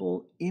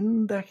people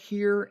in the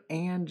here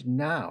and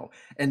now.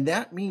 And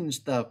that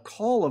means the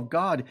call of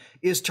God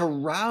is to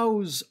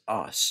rouse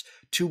us,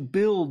 to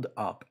build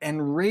up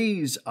and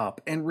raise up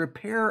and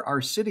repair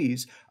our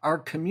cities, our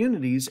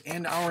communities,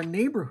 and our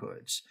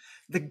neighborhoods.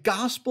 The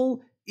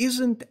gospel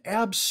isn't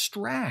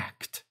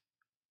abstract.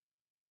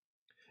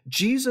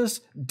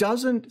 Jesus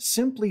doesn't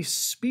simply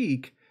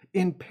speak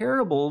in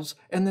parables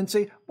and then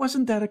say,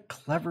 wasn't that a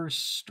clever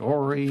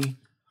story?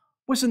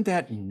 Wasn't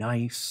that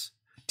nice?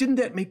 Didn't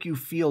that make you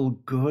feel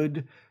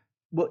good?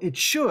 Well, it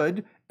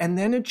should, and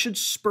then it should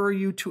spur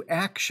you to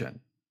action.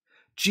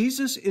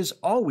 Jesus is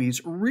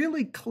always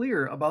really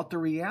clear about the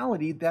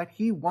reality that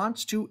he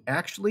wants to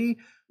actually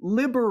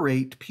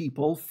liberate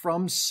people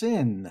from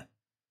sin,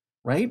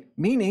 right?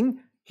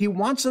 Meaning he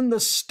wants them to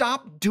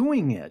stop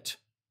doing it,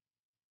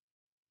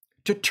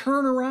 to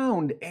turn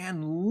around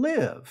and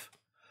live.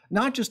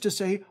 Not just to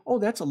say, oh,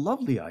 that's a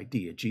lovely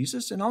idea,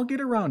 Jesus, and I'll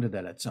get around to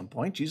that at some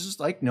point. Jesus is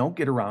like, no,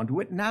 get around to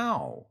it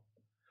now.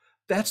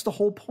 That's the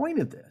whole point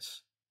of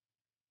this.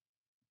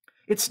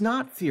 It's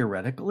not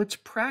theoretical, it's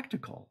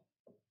practical.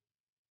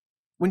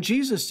 When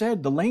Jesus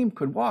said the lame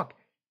could walk,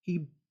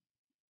 he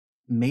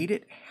made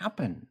it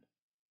happen.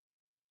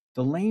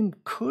 The lame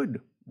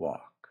could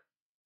walk.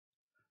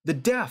 The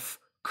deaf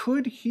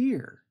could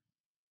hear.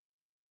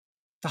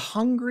 The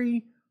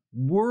hungry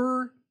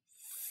were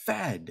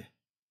fed.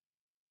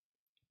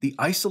 The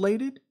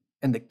isolated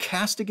and the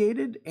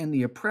castigated and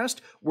the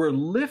oppressed were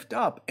lifted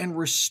up and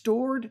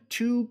restored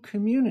to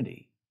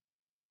community.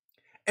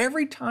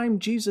 Every time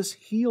Jesus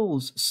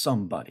heals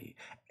somebody,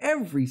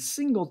 every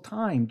single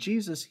time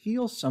Jesus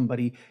heals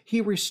somebody,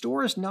 he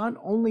restores not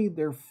only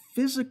their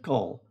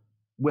physical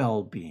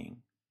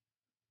well-being,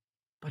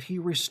 but he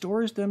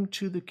restores them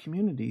to the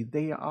community.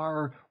 They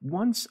are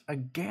once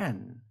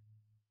again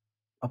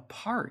a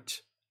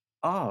part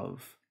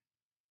of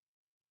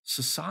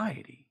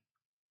society.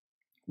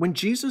 When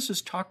Jesus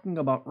is talking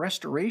about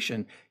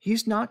restoration,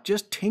 he's not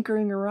just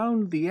tinkering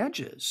around the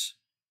edges.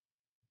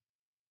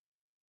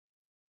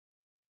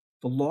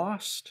 The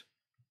lost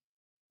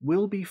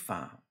will be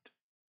found.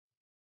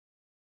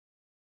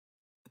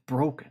 The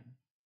broken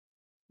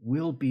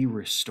will be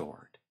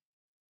restored.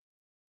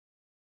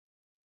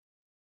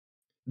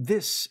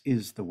 This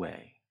is the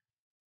way.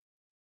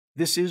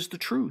 This is the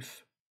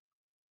truth.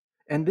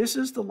 And this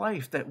is the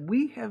life that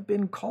we have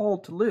been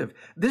called to live.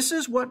 This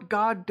is what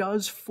God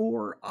does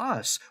for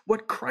us,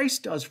 what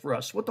Christ does for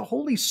us, what the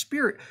Holy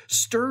Spirit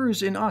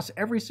stirs in us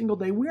every single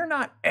day. We're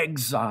not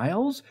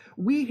exiles.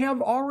 We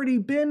have already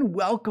been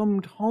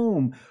welcomed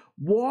home,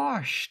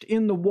 washed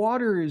in the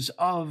waters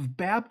of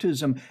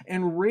baptism,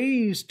 and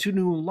raised to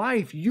new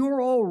life.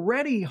 You're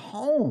already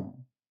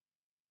home.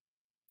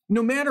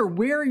 No matter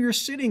where you're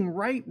sitting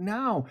right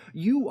now,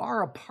 you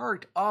are a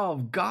part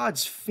of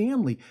God's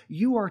family.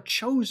 You are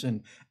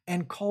chosen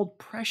and called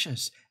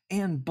precious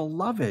and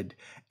beloved,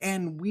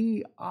 and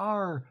we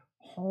are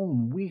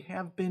home. We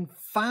have been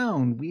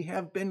found. We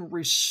have been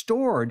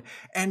restored,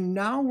 and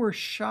now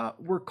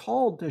we're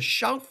called to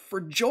shout for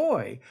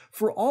joy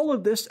for all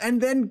of this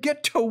and then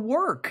get to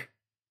work,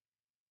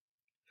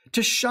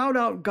 to shout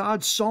out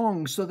God's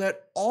song so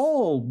that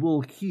all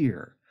will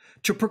hear,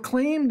 to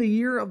proclaim the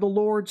year of the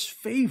Lord's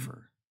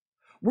favor.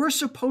 We're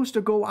supposed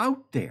to go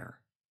out there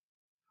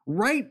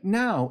right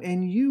now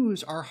and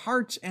use our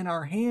hearts and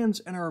our hands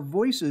and our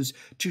voices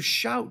to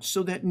shout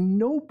so that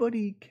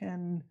nobody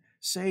can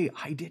say,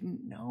 I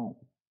didn't know.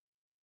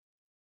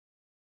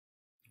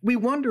 We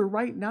wonder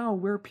right now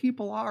where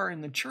people are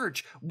in the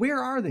church. Where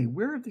are they?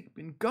 Where have they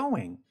been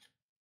going?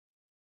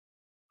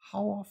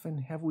 How often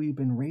have we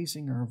been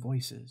raising our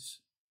voices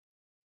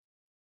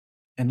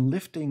and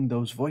lifting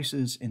those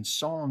voices in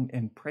song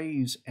and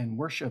praise and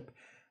worship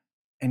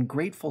and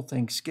grateful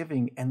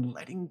thanksgiving and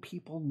letting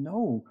people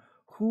know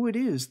who it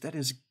is that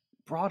has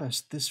brought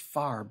us this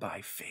far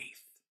by faith?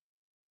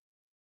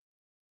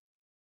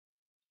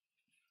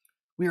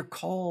 We are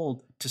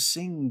called to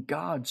sing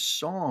God's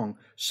song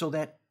so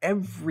that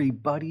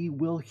everybody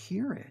will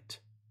hear it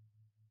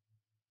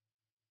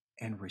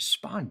and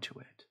respond to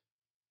it.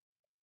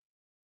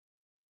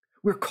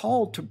 We're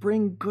called to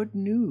bring good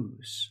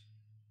news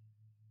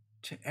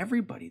to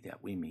everybody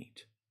that we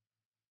meet,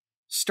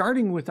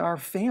 starting with our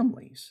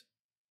families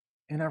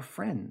and our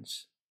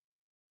friends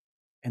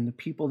and the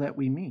people that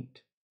we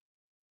meet.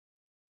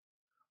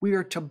 We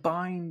are to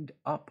bind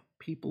up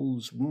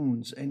people's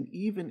wounds, and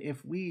even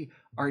if we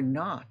are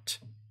not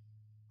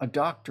a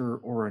doctor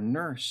or a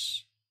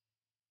nurse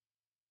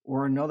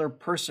or another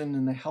person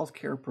in the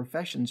healthcare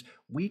professions,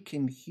 we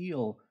can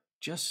heal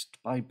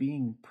just by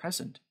being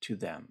present to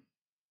them.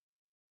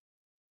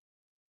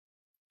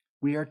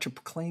 We are to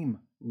proclaim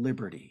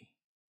liberty,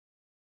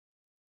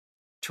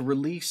 to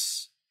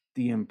release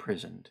the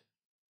imprisoned.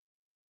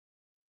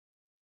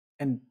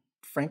 And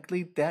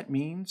frankly, that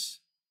means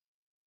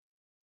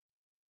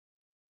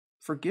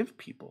forgive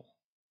people.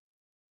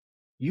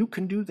 You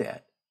can do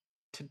that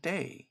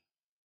today,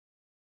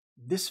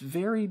 this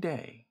very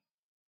day,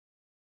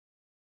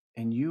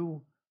 and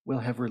you will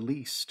have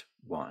released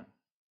one.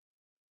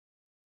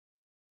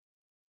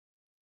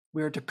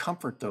 We are to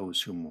comfort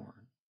those who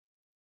mourn.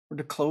 We're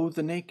to clothe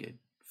the naked,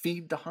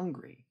 feed the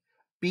hungry,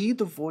 be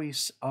the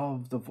voice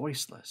of the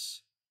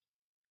voiceless,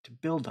 to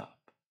build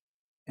up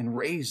and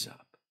raise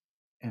up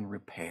and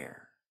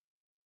repair.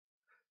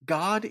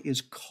 God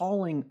is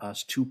calling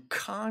us to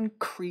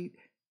concrete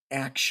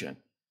action.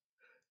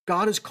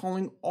 God is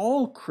calling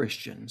all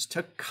Christians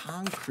to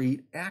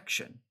concrete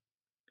action.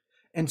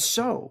 And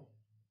so,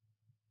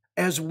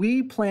 as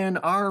we plan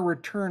our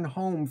return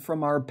home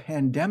from our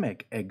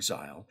pandemic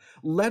exile,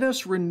 let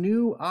us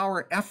renew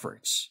our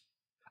efforts,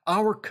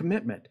 our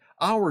commitment,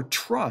 our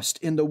trust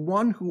in the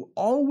one who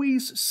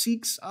always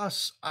seeks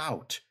us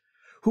out,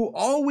 who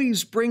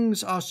always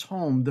brings us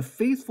home, the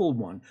faithful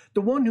one,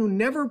 the one who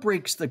never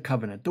breaks the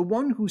covenant, the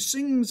one who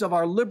sings of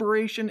our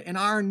liberation and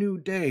our new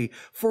day.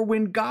 For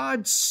when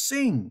God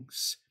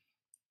sings,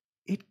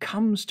 it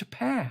comes to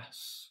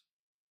pass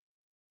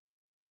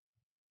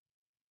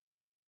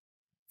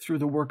through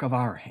the work of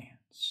our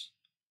hands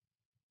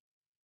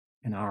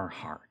and our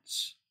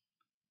hearts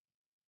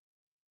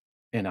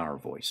and our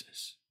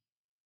voices.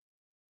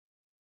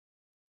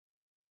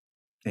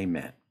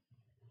 Amen.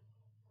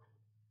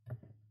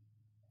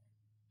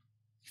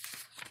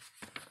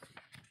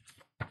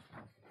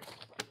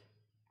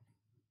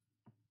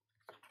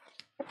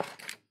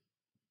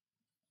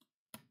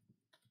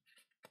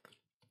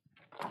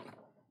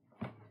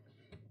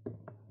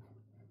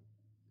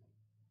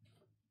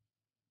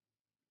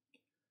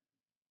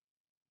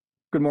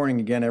 Good morning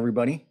again,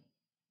 everybody.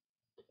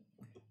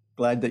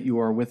 Glad that you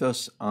are with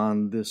us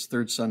on this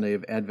third Sunday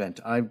of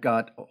Advent. I've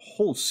got a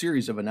whole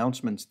series of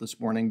announcements this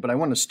morning, but I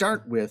want to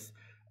start with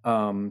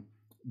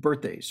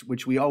birthdays,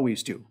 which we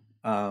always do.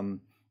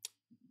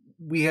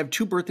 We have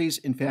two birthdays,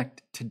 in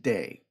fact,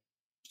 today.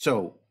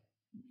 So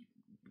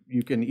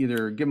you can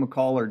either give them a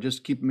call or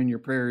just keep them in your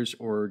prayers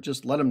or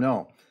just let them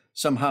know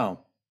somehow.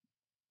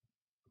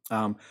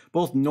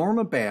 Both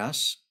Norma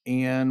Bass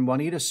and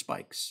Juanita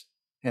Spikes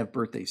have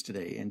birthdays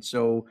today. And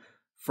so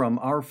from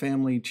our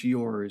family to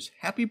yours,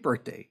 happy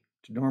birthday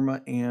to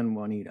Norma and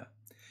Juanita.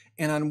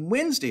 And on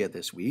Wednesday of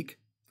this week,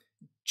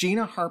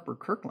 Gina Harper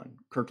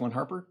Kirkland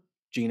Harper,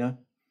 Gina,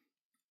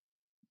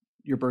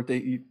 your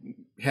birthday,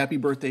 happy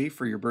birthday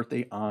for your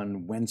birthday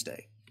on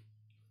Wednesday.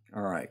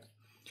 All right.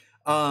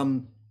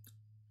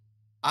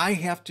 I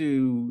have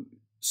to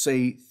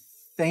say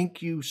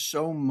thank you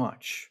so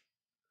much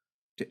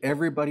to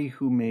everybody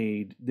who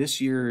made this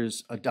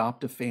year's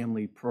Adopt a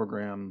Family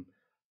program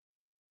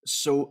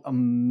so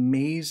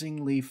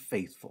amazingly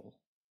faithful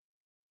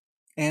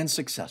and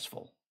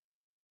successful.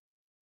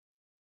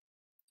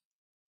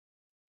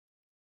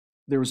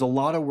 There was a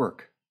lot of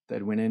work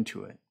that went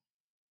into it.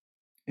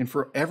 And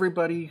for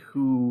everybody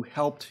who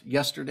helped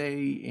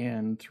yesterday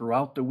and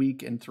throughout the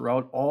week and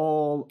throughout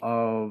all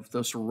of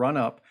this run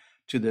up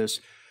to this,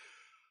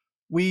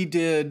 we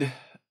did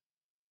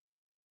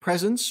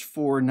presents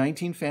for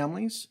 19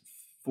 families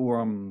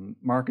from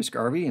Marcus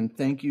Garvey. And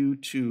thank you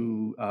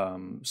to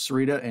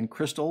Sarita and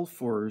Crystal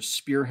for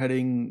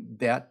spearheading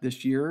that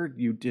this year.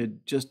 You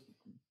did just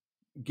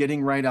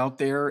getting right out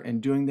there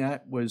and doing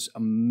that was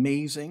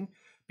amazing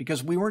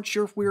because we weren't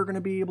sure if we were going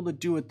to be able to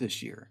do it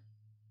this year,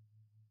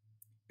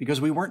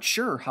 because we weren't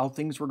sure how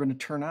things were going to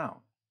turn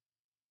out.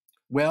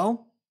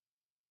 Well,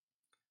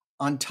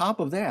 on top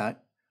of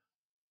that,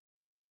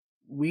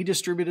 we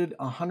distributed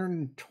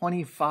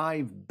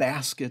 125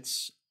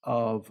 baskets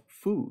of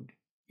food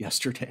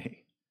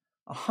yesterday.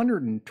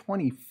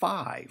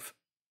 125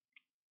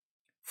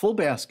 full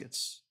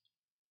baskets,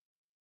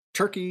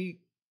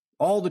 turkey,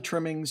 all the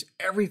trimmings,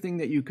 everything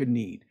that you could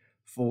need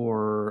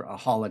for a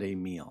holiday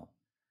meal.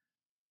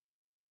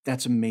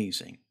 That's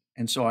amazing.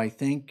 And so I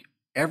thank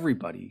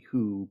everybody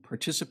who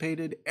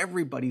participated,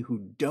 everybody who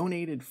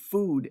donated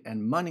food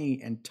and money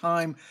and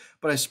time,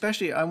 but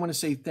especially I want to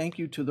say thank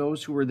you to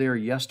those who were there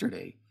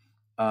yesterday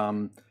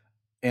and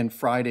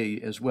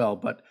Friday as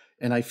well.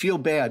 And I feel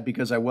bad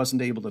because I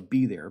wasn't able to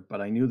be there,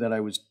 but I knew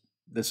that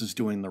this is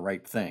doing the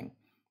right thing,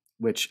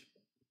 which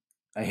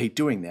I hate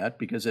doing that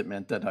because it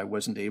meant that I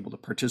wasn't able to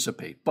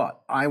participate.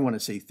 But I want to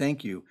say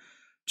thank you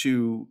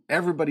to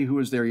everybody who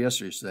was there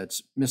yesterday. So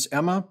that's Miss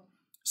Emma,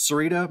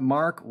 Sarita,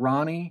 Mark,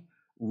 Ronnie,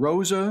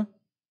 Rosa,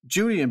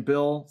 Judy and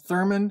Bill,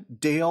 Thurman,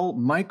 Dale,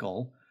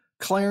 Michael,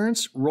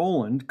 Clarence,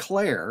 Roland,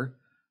 Claire,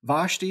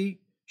 Vashti,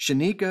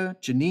 Shanika,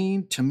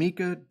 Janine,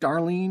 Tamika,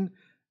 Darlene,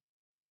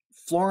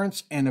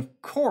 Florence, and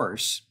of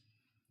course,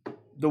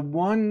 the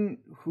one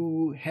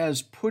who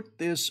has put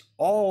this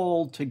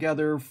all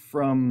together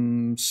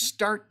from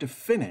start to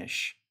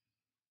finish,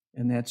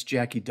 and that's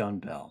Jackie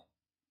Dunbell,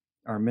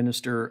 our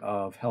Minister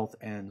of Health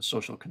and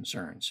Social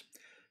Concerns.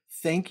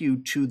 Thank you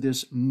to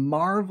this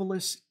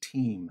marvelous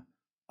team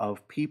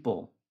of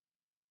people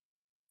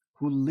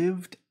who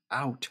lived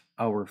out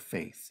our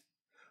faith,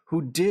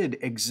 who did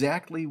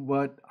exactly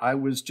what I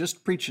was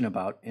just preaching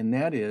about, and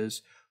that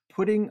is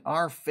putting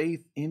our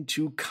faith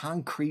into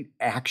concrete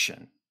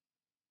action.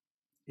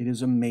 It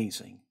is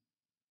amazing.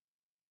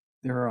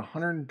 There are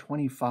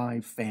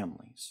 125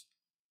 families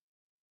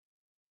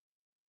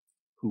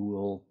who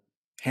will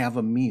have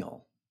a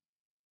meal,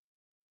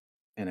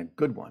 and a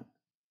good one,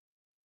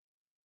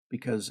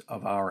 because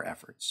of our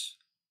efforts.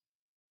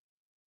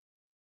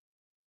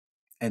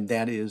 And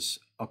that is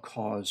a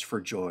cause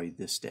for joy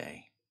this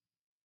day.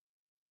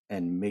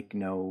 And make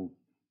no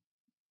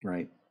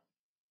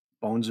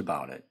bones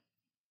about it.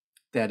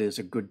 That is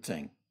a good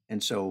thing.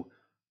 And so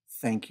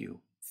thank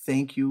you.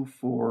 Thank you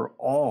for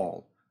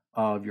all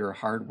of your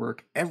hard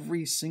work.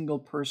 Every single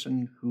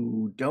person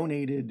who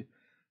donated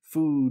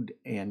food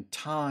and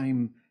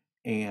time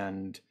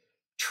and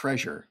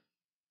treasure.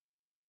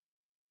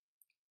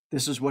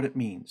 This is what it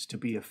means to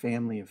be a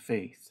family of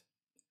faith,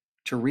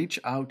 to reach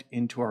out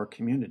into our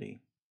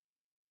community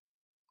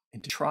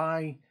and to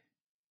try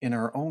in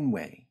our own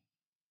way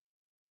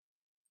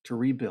to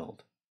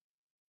rebuild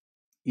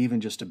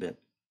even just a bit.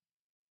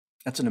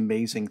 That's an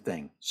amazing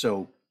thing.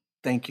 So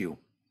thank you.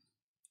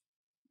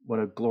 What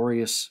a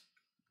glorious,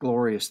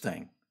 glorious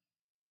thing.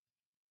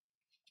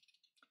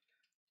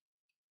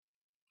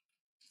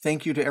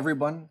 Thank you to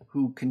everyone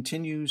who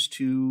continues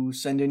to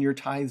send in your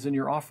tithes and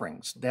your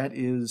offerings. That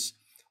is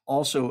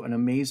also an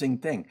amazing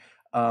thing.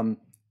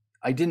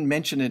 I didn't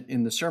mention it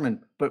in the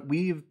sermon, but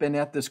we've been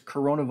at this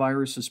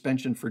coronavirus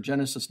suspension for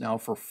Genesis now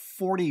for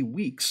 40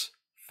 weeks.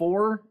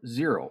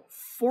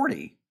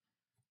 40.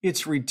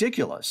 It's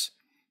ridiculous,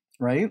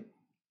 right?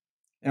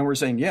 And we're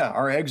saying, yeah,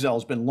 our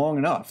exile's been long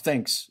enough.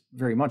 Thanks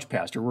very much,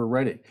 Pastor. We're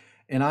ready.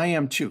 And I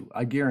am too.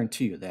 I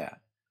guarantee you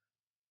that.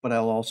 But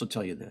I'll also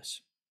tell you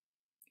this.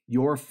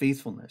 Your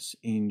faithfulness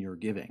in your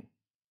giving,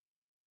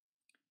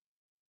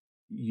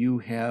 you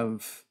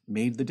have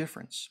made the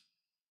difference.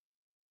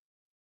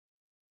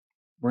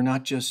 We're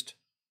not just,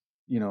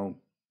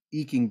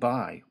 eking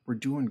by. We're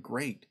doing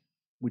great,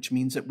 which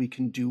means that we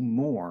can do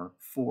more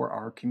for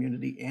our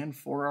community and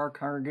for our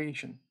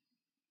congregation.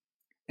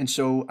 And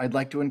so I'd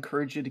like to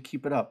encourage you to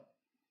keep it up.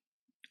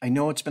 I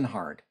know it's been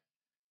hard,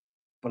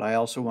 but I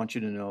also want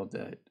you to know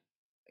that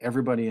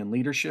everybody in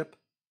leadership,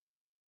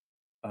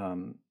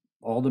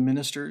 all the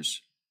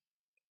ministers,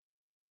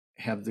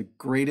 have the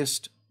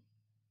greatest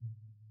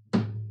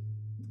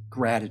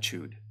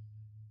gratitude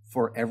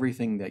for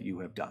everything that you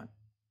have done.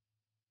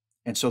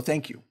 And so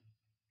thank you.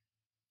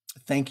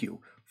 Thank you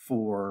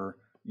for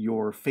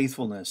your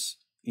faithfulness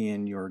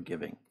in your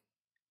giving.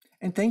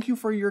 And thank you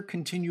for your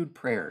continued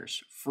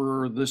prayers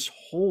for this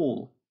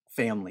whole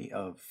family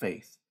of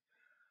faith.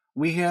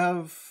 We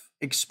have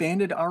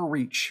expanded our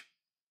reach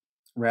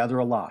rather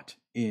a lot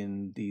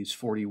in these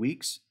 40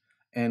 weeks,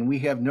 and we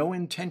have no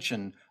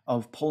intention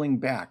of pulling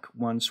back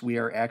once we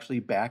are actually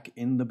back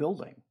in the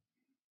building.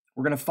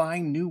 We're going to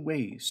find new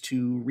ways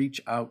to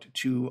reach out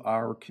to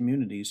our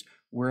communities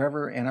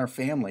wherever, and our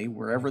family,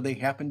 wherever they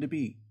happen to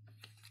be.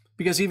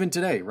 Because even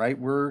today, right,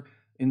 we're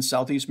in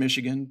Southeast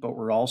Michigan, but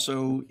we're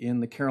also in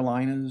the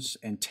Carolinas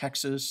and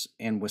Texas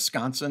and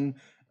Wisconsin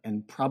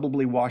and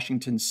probably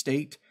Washington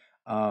State.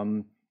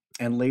 And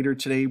later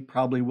today,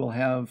 probably we'll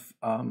have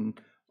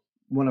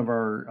one of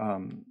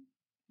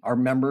our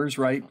members,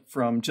 right,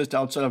 from just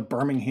outside of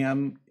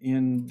Birmingham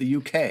in the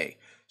UK.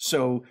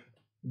 So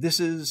this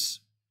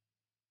is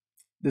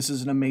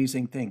an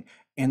amazing thing.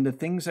 And the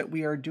things that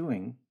we are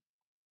doing,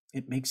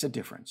 it makes a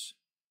difference.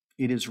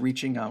 It is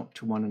reaching out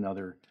to one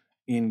another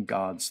in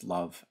God's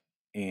love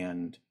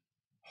and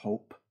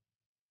hope.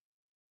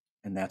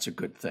 And that's a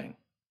good thing.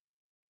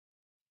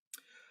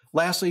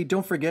 Lastly,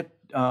 don't forget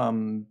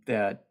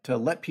that to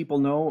let people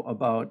know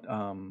about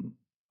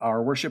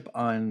our worship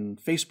on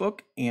Facebook,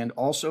 and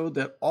also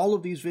that all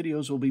of these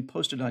videos will be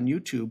posted on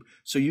YouTube,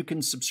 so you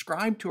can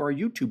subscribe to our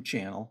YouTube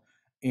channel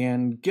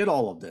and get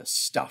all of this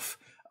stuff,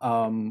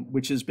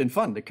 which has been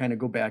fun to kind of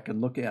go back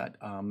and look at.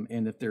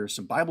 And if there's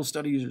some Bible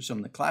studies or some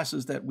of the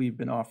classes that we've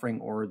been offering,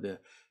 or the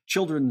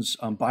children's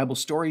Bible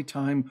story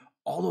time,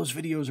 all those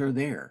videos are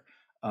there.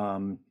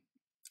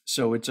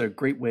 So it's a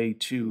great way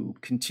to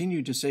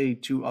continue to say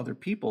to other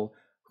people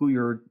who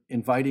you're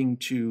inviting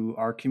to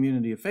our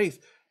community of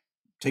faith,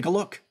 take a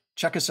look,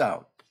 check us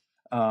out.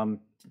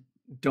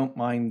 Don't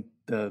mind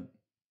the,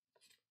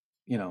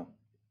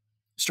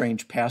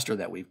 strange pastor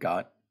that we've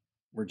got.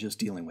 We're just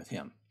dealing with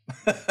him.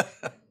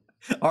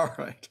 All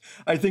right.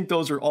 I think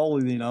those are all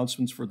of the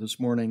announcements for this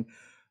morning.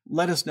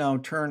 Let us now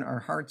turn our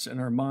hearts and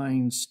our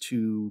minds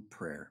to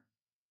prayer.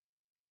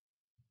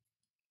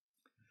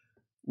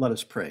 Let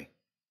us pray.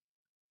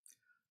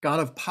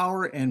 God of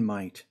power and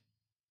might,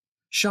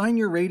 shine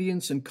your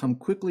radiance and come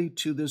quickly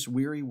to this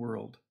weary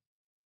world.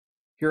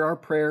 Hear our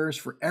prayers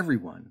for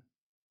everyone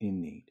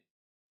in need.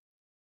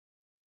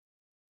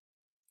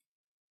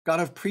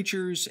 God of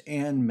preachers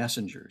and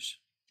messengers,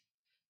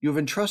 you have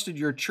entrusted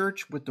your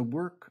church with the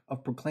work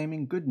of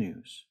proclaiming good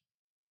news.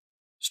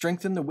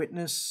 Strengthen the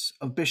witness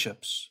of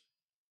bishops,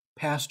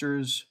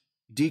 pastors,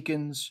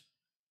 deacons,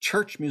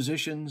 church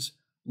musicians,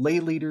 lay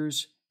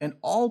leaders, and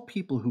all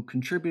people who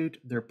contribute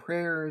their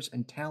prayers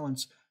and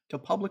talents to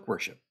public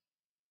worship.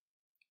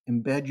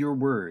 Embed your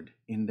word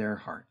in their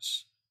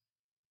hearts.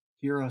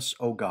 Hear us,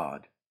 O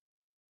God.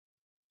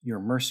 Your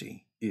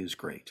mercy is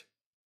great.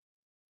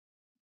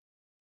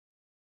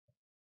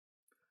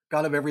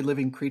 God of every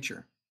living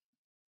creature,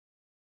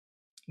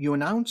 you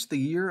announce the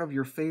year of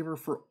your favor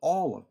for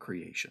all of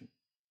creation.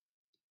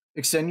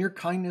 Extend your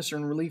kindness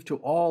and relief to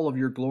all of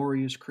your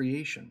glorious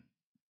creation.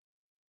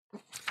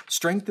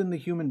 Strengthen the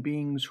human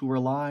beings who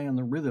rely on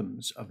the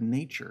rhythms of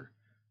nature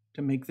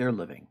to make their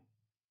living.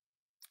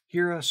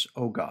 Hear us,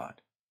 O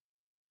God.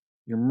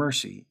 Your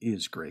mercy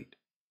is great.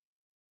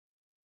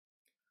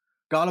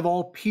 God of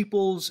all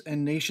peoples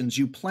and nations,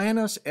 you plant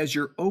us as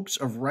your oaks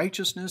of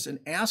righteousness and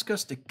ask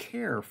us to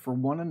care for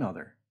one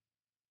another.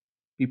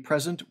 Be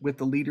present with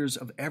the leaders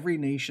of every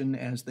nation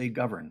as they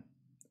govern.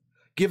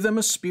 Give them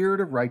a spirit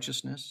of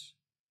righteousness,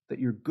 that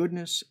your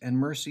goodness and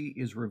mercy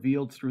is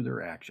revealed through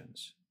their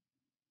actions.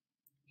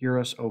 Hear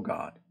us, O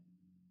God.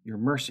 Your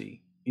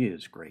mercy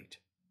is great.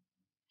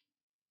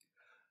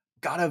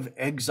 God of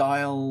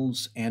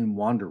exiles and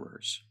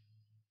wanderers,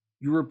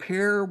 you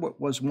repair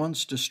what was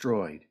once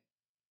destroyed.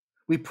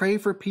 We pray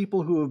for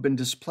people who have been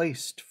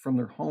displaced from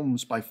their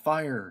homes by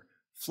fire,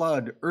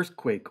 flood,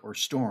 earthquake, or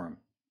storm.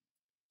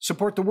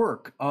 Support the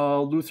work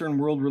of Lutheran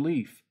World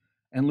Relief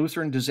and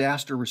Lutheran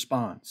Disaster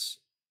Response,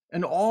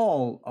 and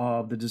all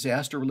of the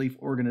disaster relief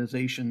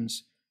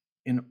organizations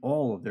in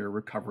all of their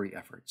recovery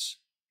efforts.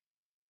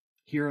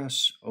 Hear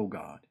us, O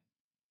God.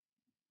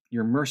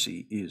 Your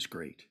mercy is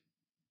great.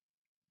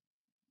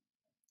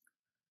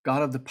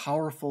 God of the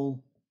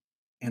powerful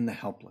and the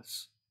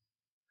helpless,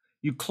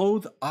 you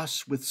clothe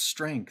us with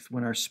strength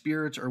when our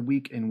spirits are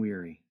weak and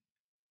weary.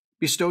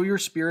 Bestow your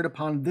spirit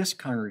upon this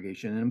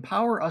congregation and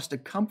empower us to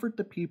comfort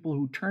the people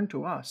who turn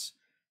to us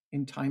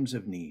in times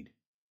of need.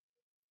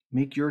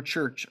 Make your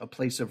church a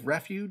place of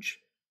refuge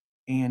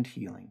and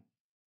healing.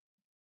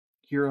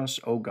 Hear us,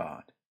 O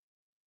God.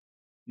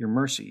 Your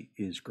mercy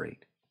is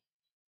great.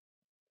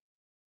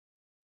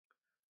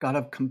 God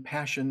of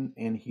compassion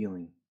and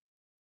healing,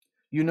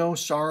 you know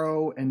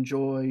sorrow and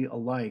joy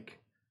alike.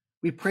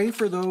 We pray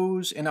for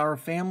those in our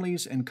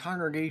families and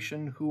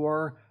congregation who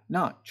are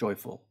not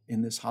joyful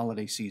in this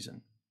holiday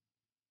season.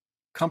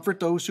 Comfort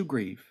those who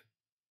grieve.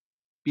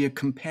 Be a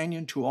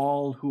companion to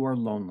all who are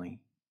lonely.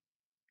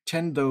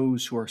 Tend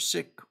those who are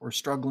sick or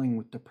struggling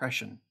with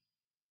depression,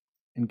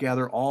 and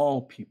gather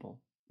all people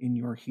in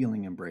your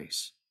healing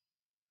embrace.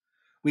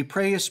 We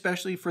pray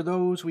especially for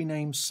those we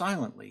name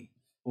silently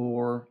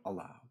or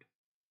aloud.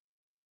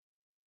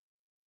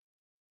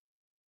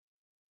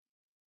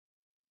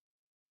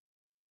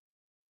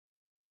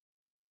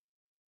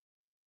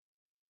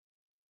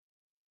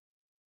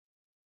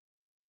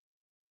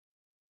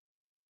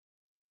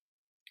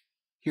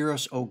 Hear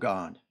us, O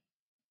God.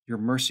 Your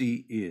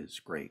mercy is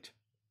great.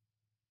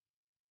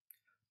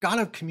 God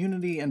of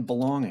community and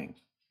belonging,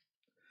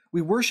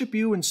 we worship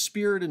you in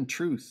spirit and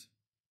truth.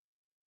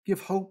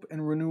 Give hope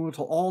and renewal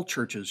to all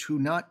churches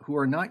who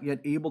are not yet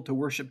able to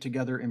worship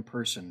together in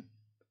person.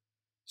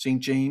 St.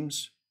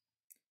 James,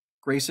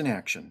 Grace in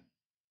Action,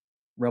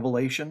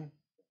 Revelation,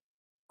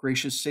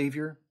 Gracious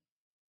Savior,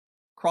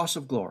 Cross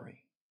of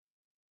Glory,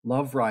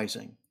 Love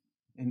Rising,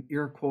 and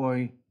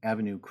Iroquois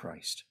Avenue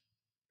Christ.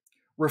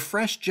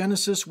 Refresh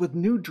Genesis with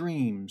new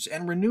dreams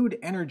and renewed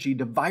energy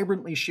to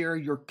vibrantly share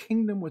your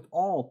kingdom with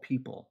all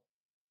people.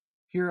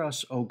 Hear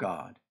us, O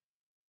God.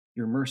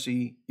 Your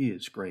mercy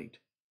is great.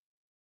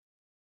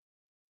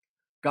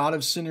 God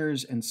of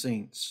sinners and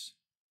saints,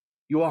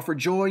 you offer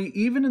joy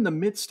even in the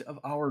midst of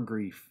our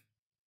grief.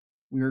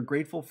 We are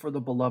grateful for the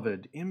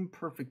beloved,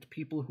 imperfect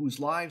people whose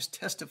lives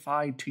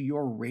testify to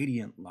your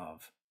radiant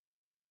love.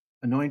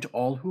 Anoint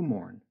all who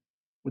mourn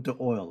with the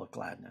oil of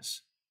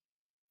gladness.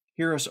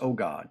 Hear us, O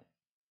God.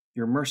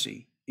 Your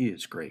mercy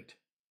is great.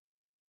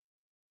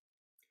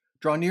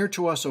 Draw near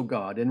to us, O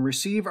God, and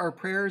receive our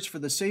prayers for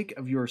the sake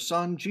of your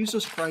Son,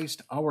 Jesus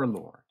Christ, our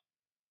Lord.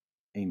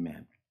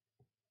 Amen.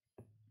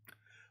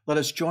 Let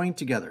us join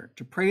together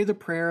to pray the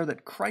prayer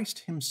that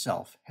Christ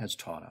himself has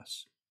taught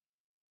us.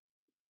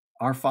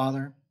 Our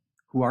Father,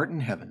 who art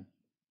in heaven,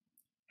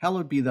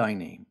 hallowed be thy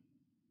name.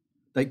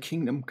 Thy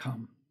kingdom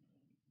come.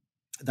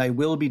 Thy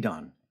will be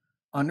done,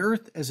 on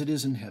earth as it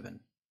is in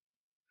heaven.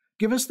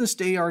 Give us this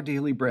day our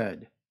daily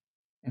bread,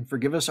 and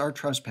forgive us our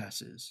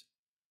trespasses,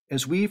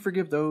 as we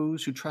forgive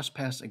those who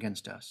trespass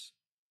against us.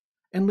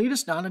 And lead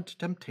us not into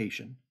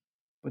temptation,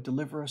 but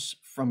deliver us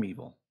from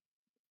evil.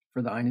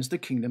 For thine is the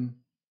kingdom,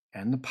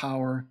 and the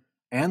power,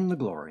 and the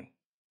glory,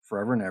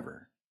 forever and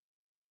ever.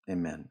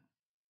 Amen.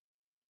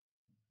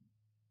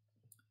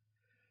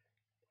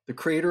 The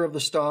Creator of the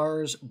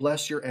stars,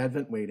 bless your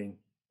Advent waiting.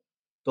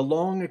 The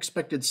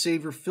long-expected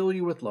Savior fill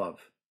you with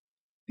love.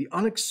 The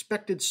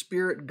unexpected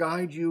Spirit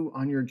guide you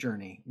on your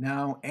journey,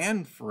 now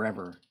and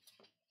forever.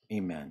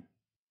 Amen.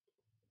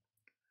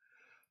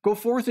 Go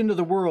forth into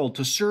the world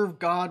to serve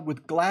God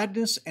with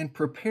gladness and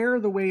prepare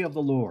the way of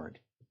the Lord.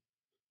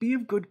 Be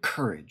of good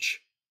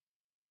courage.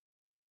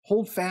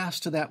 Hold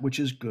fast to that which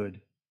is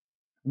good.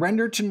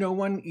 Render to no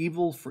one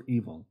evil for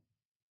evil.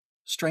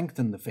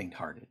 Strengthen the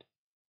faint-hearted.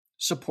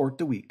 Support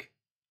the weak.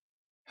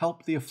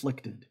 Help the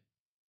afflicted.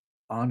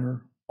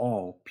 Honor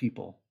all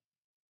people.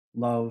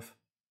 Love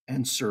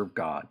and serve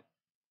God,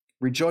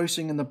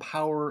 rejoicing in the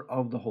power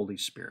of the Holy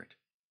Spirit.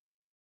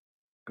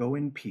 Go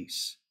in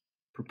peace.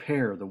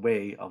 Prepare the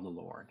way of the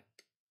Lord.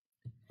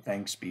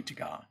 Thanks be to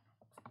God.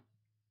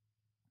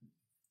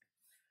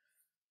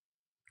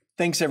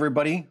 Thanks,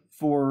 everybody,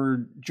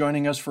 for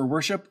joining us for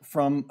worship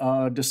from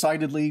a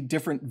decidedly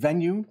different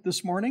venue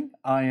this morning.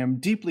 I am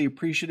deeply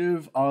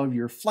appreciative of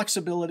your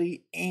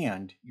flexibility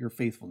and your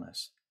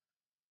faithfulness.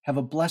 Have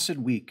a blessed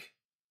week.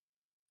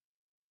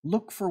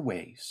 Look for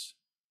ways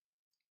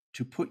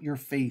to put your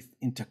faith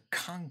into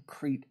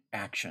concrete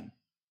action.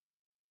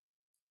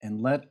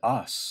 And let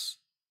us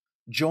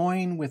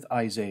join with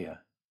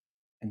Isaiah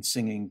in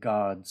singing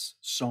God's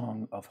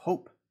song of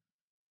hope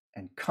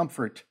and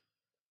comfort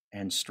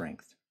and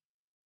strength.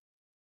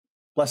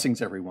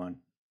 Blessings, everyone.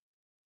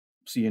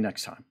 See you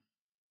next time.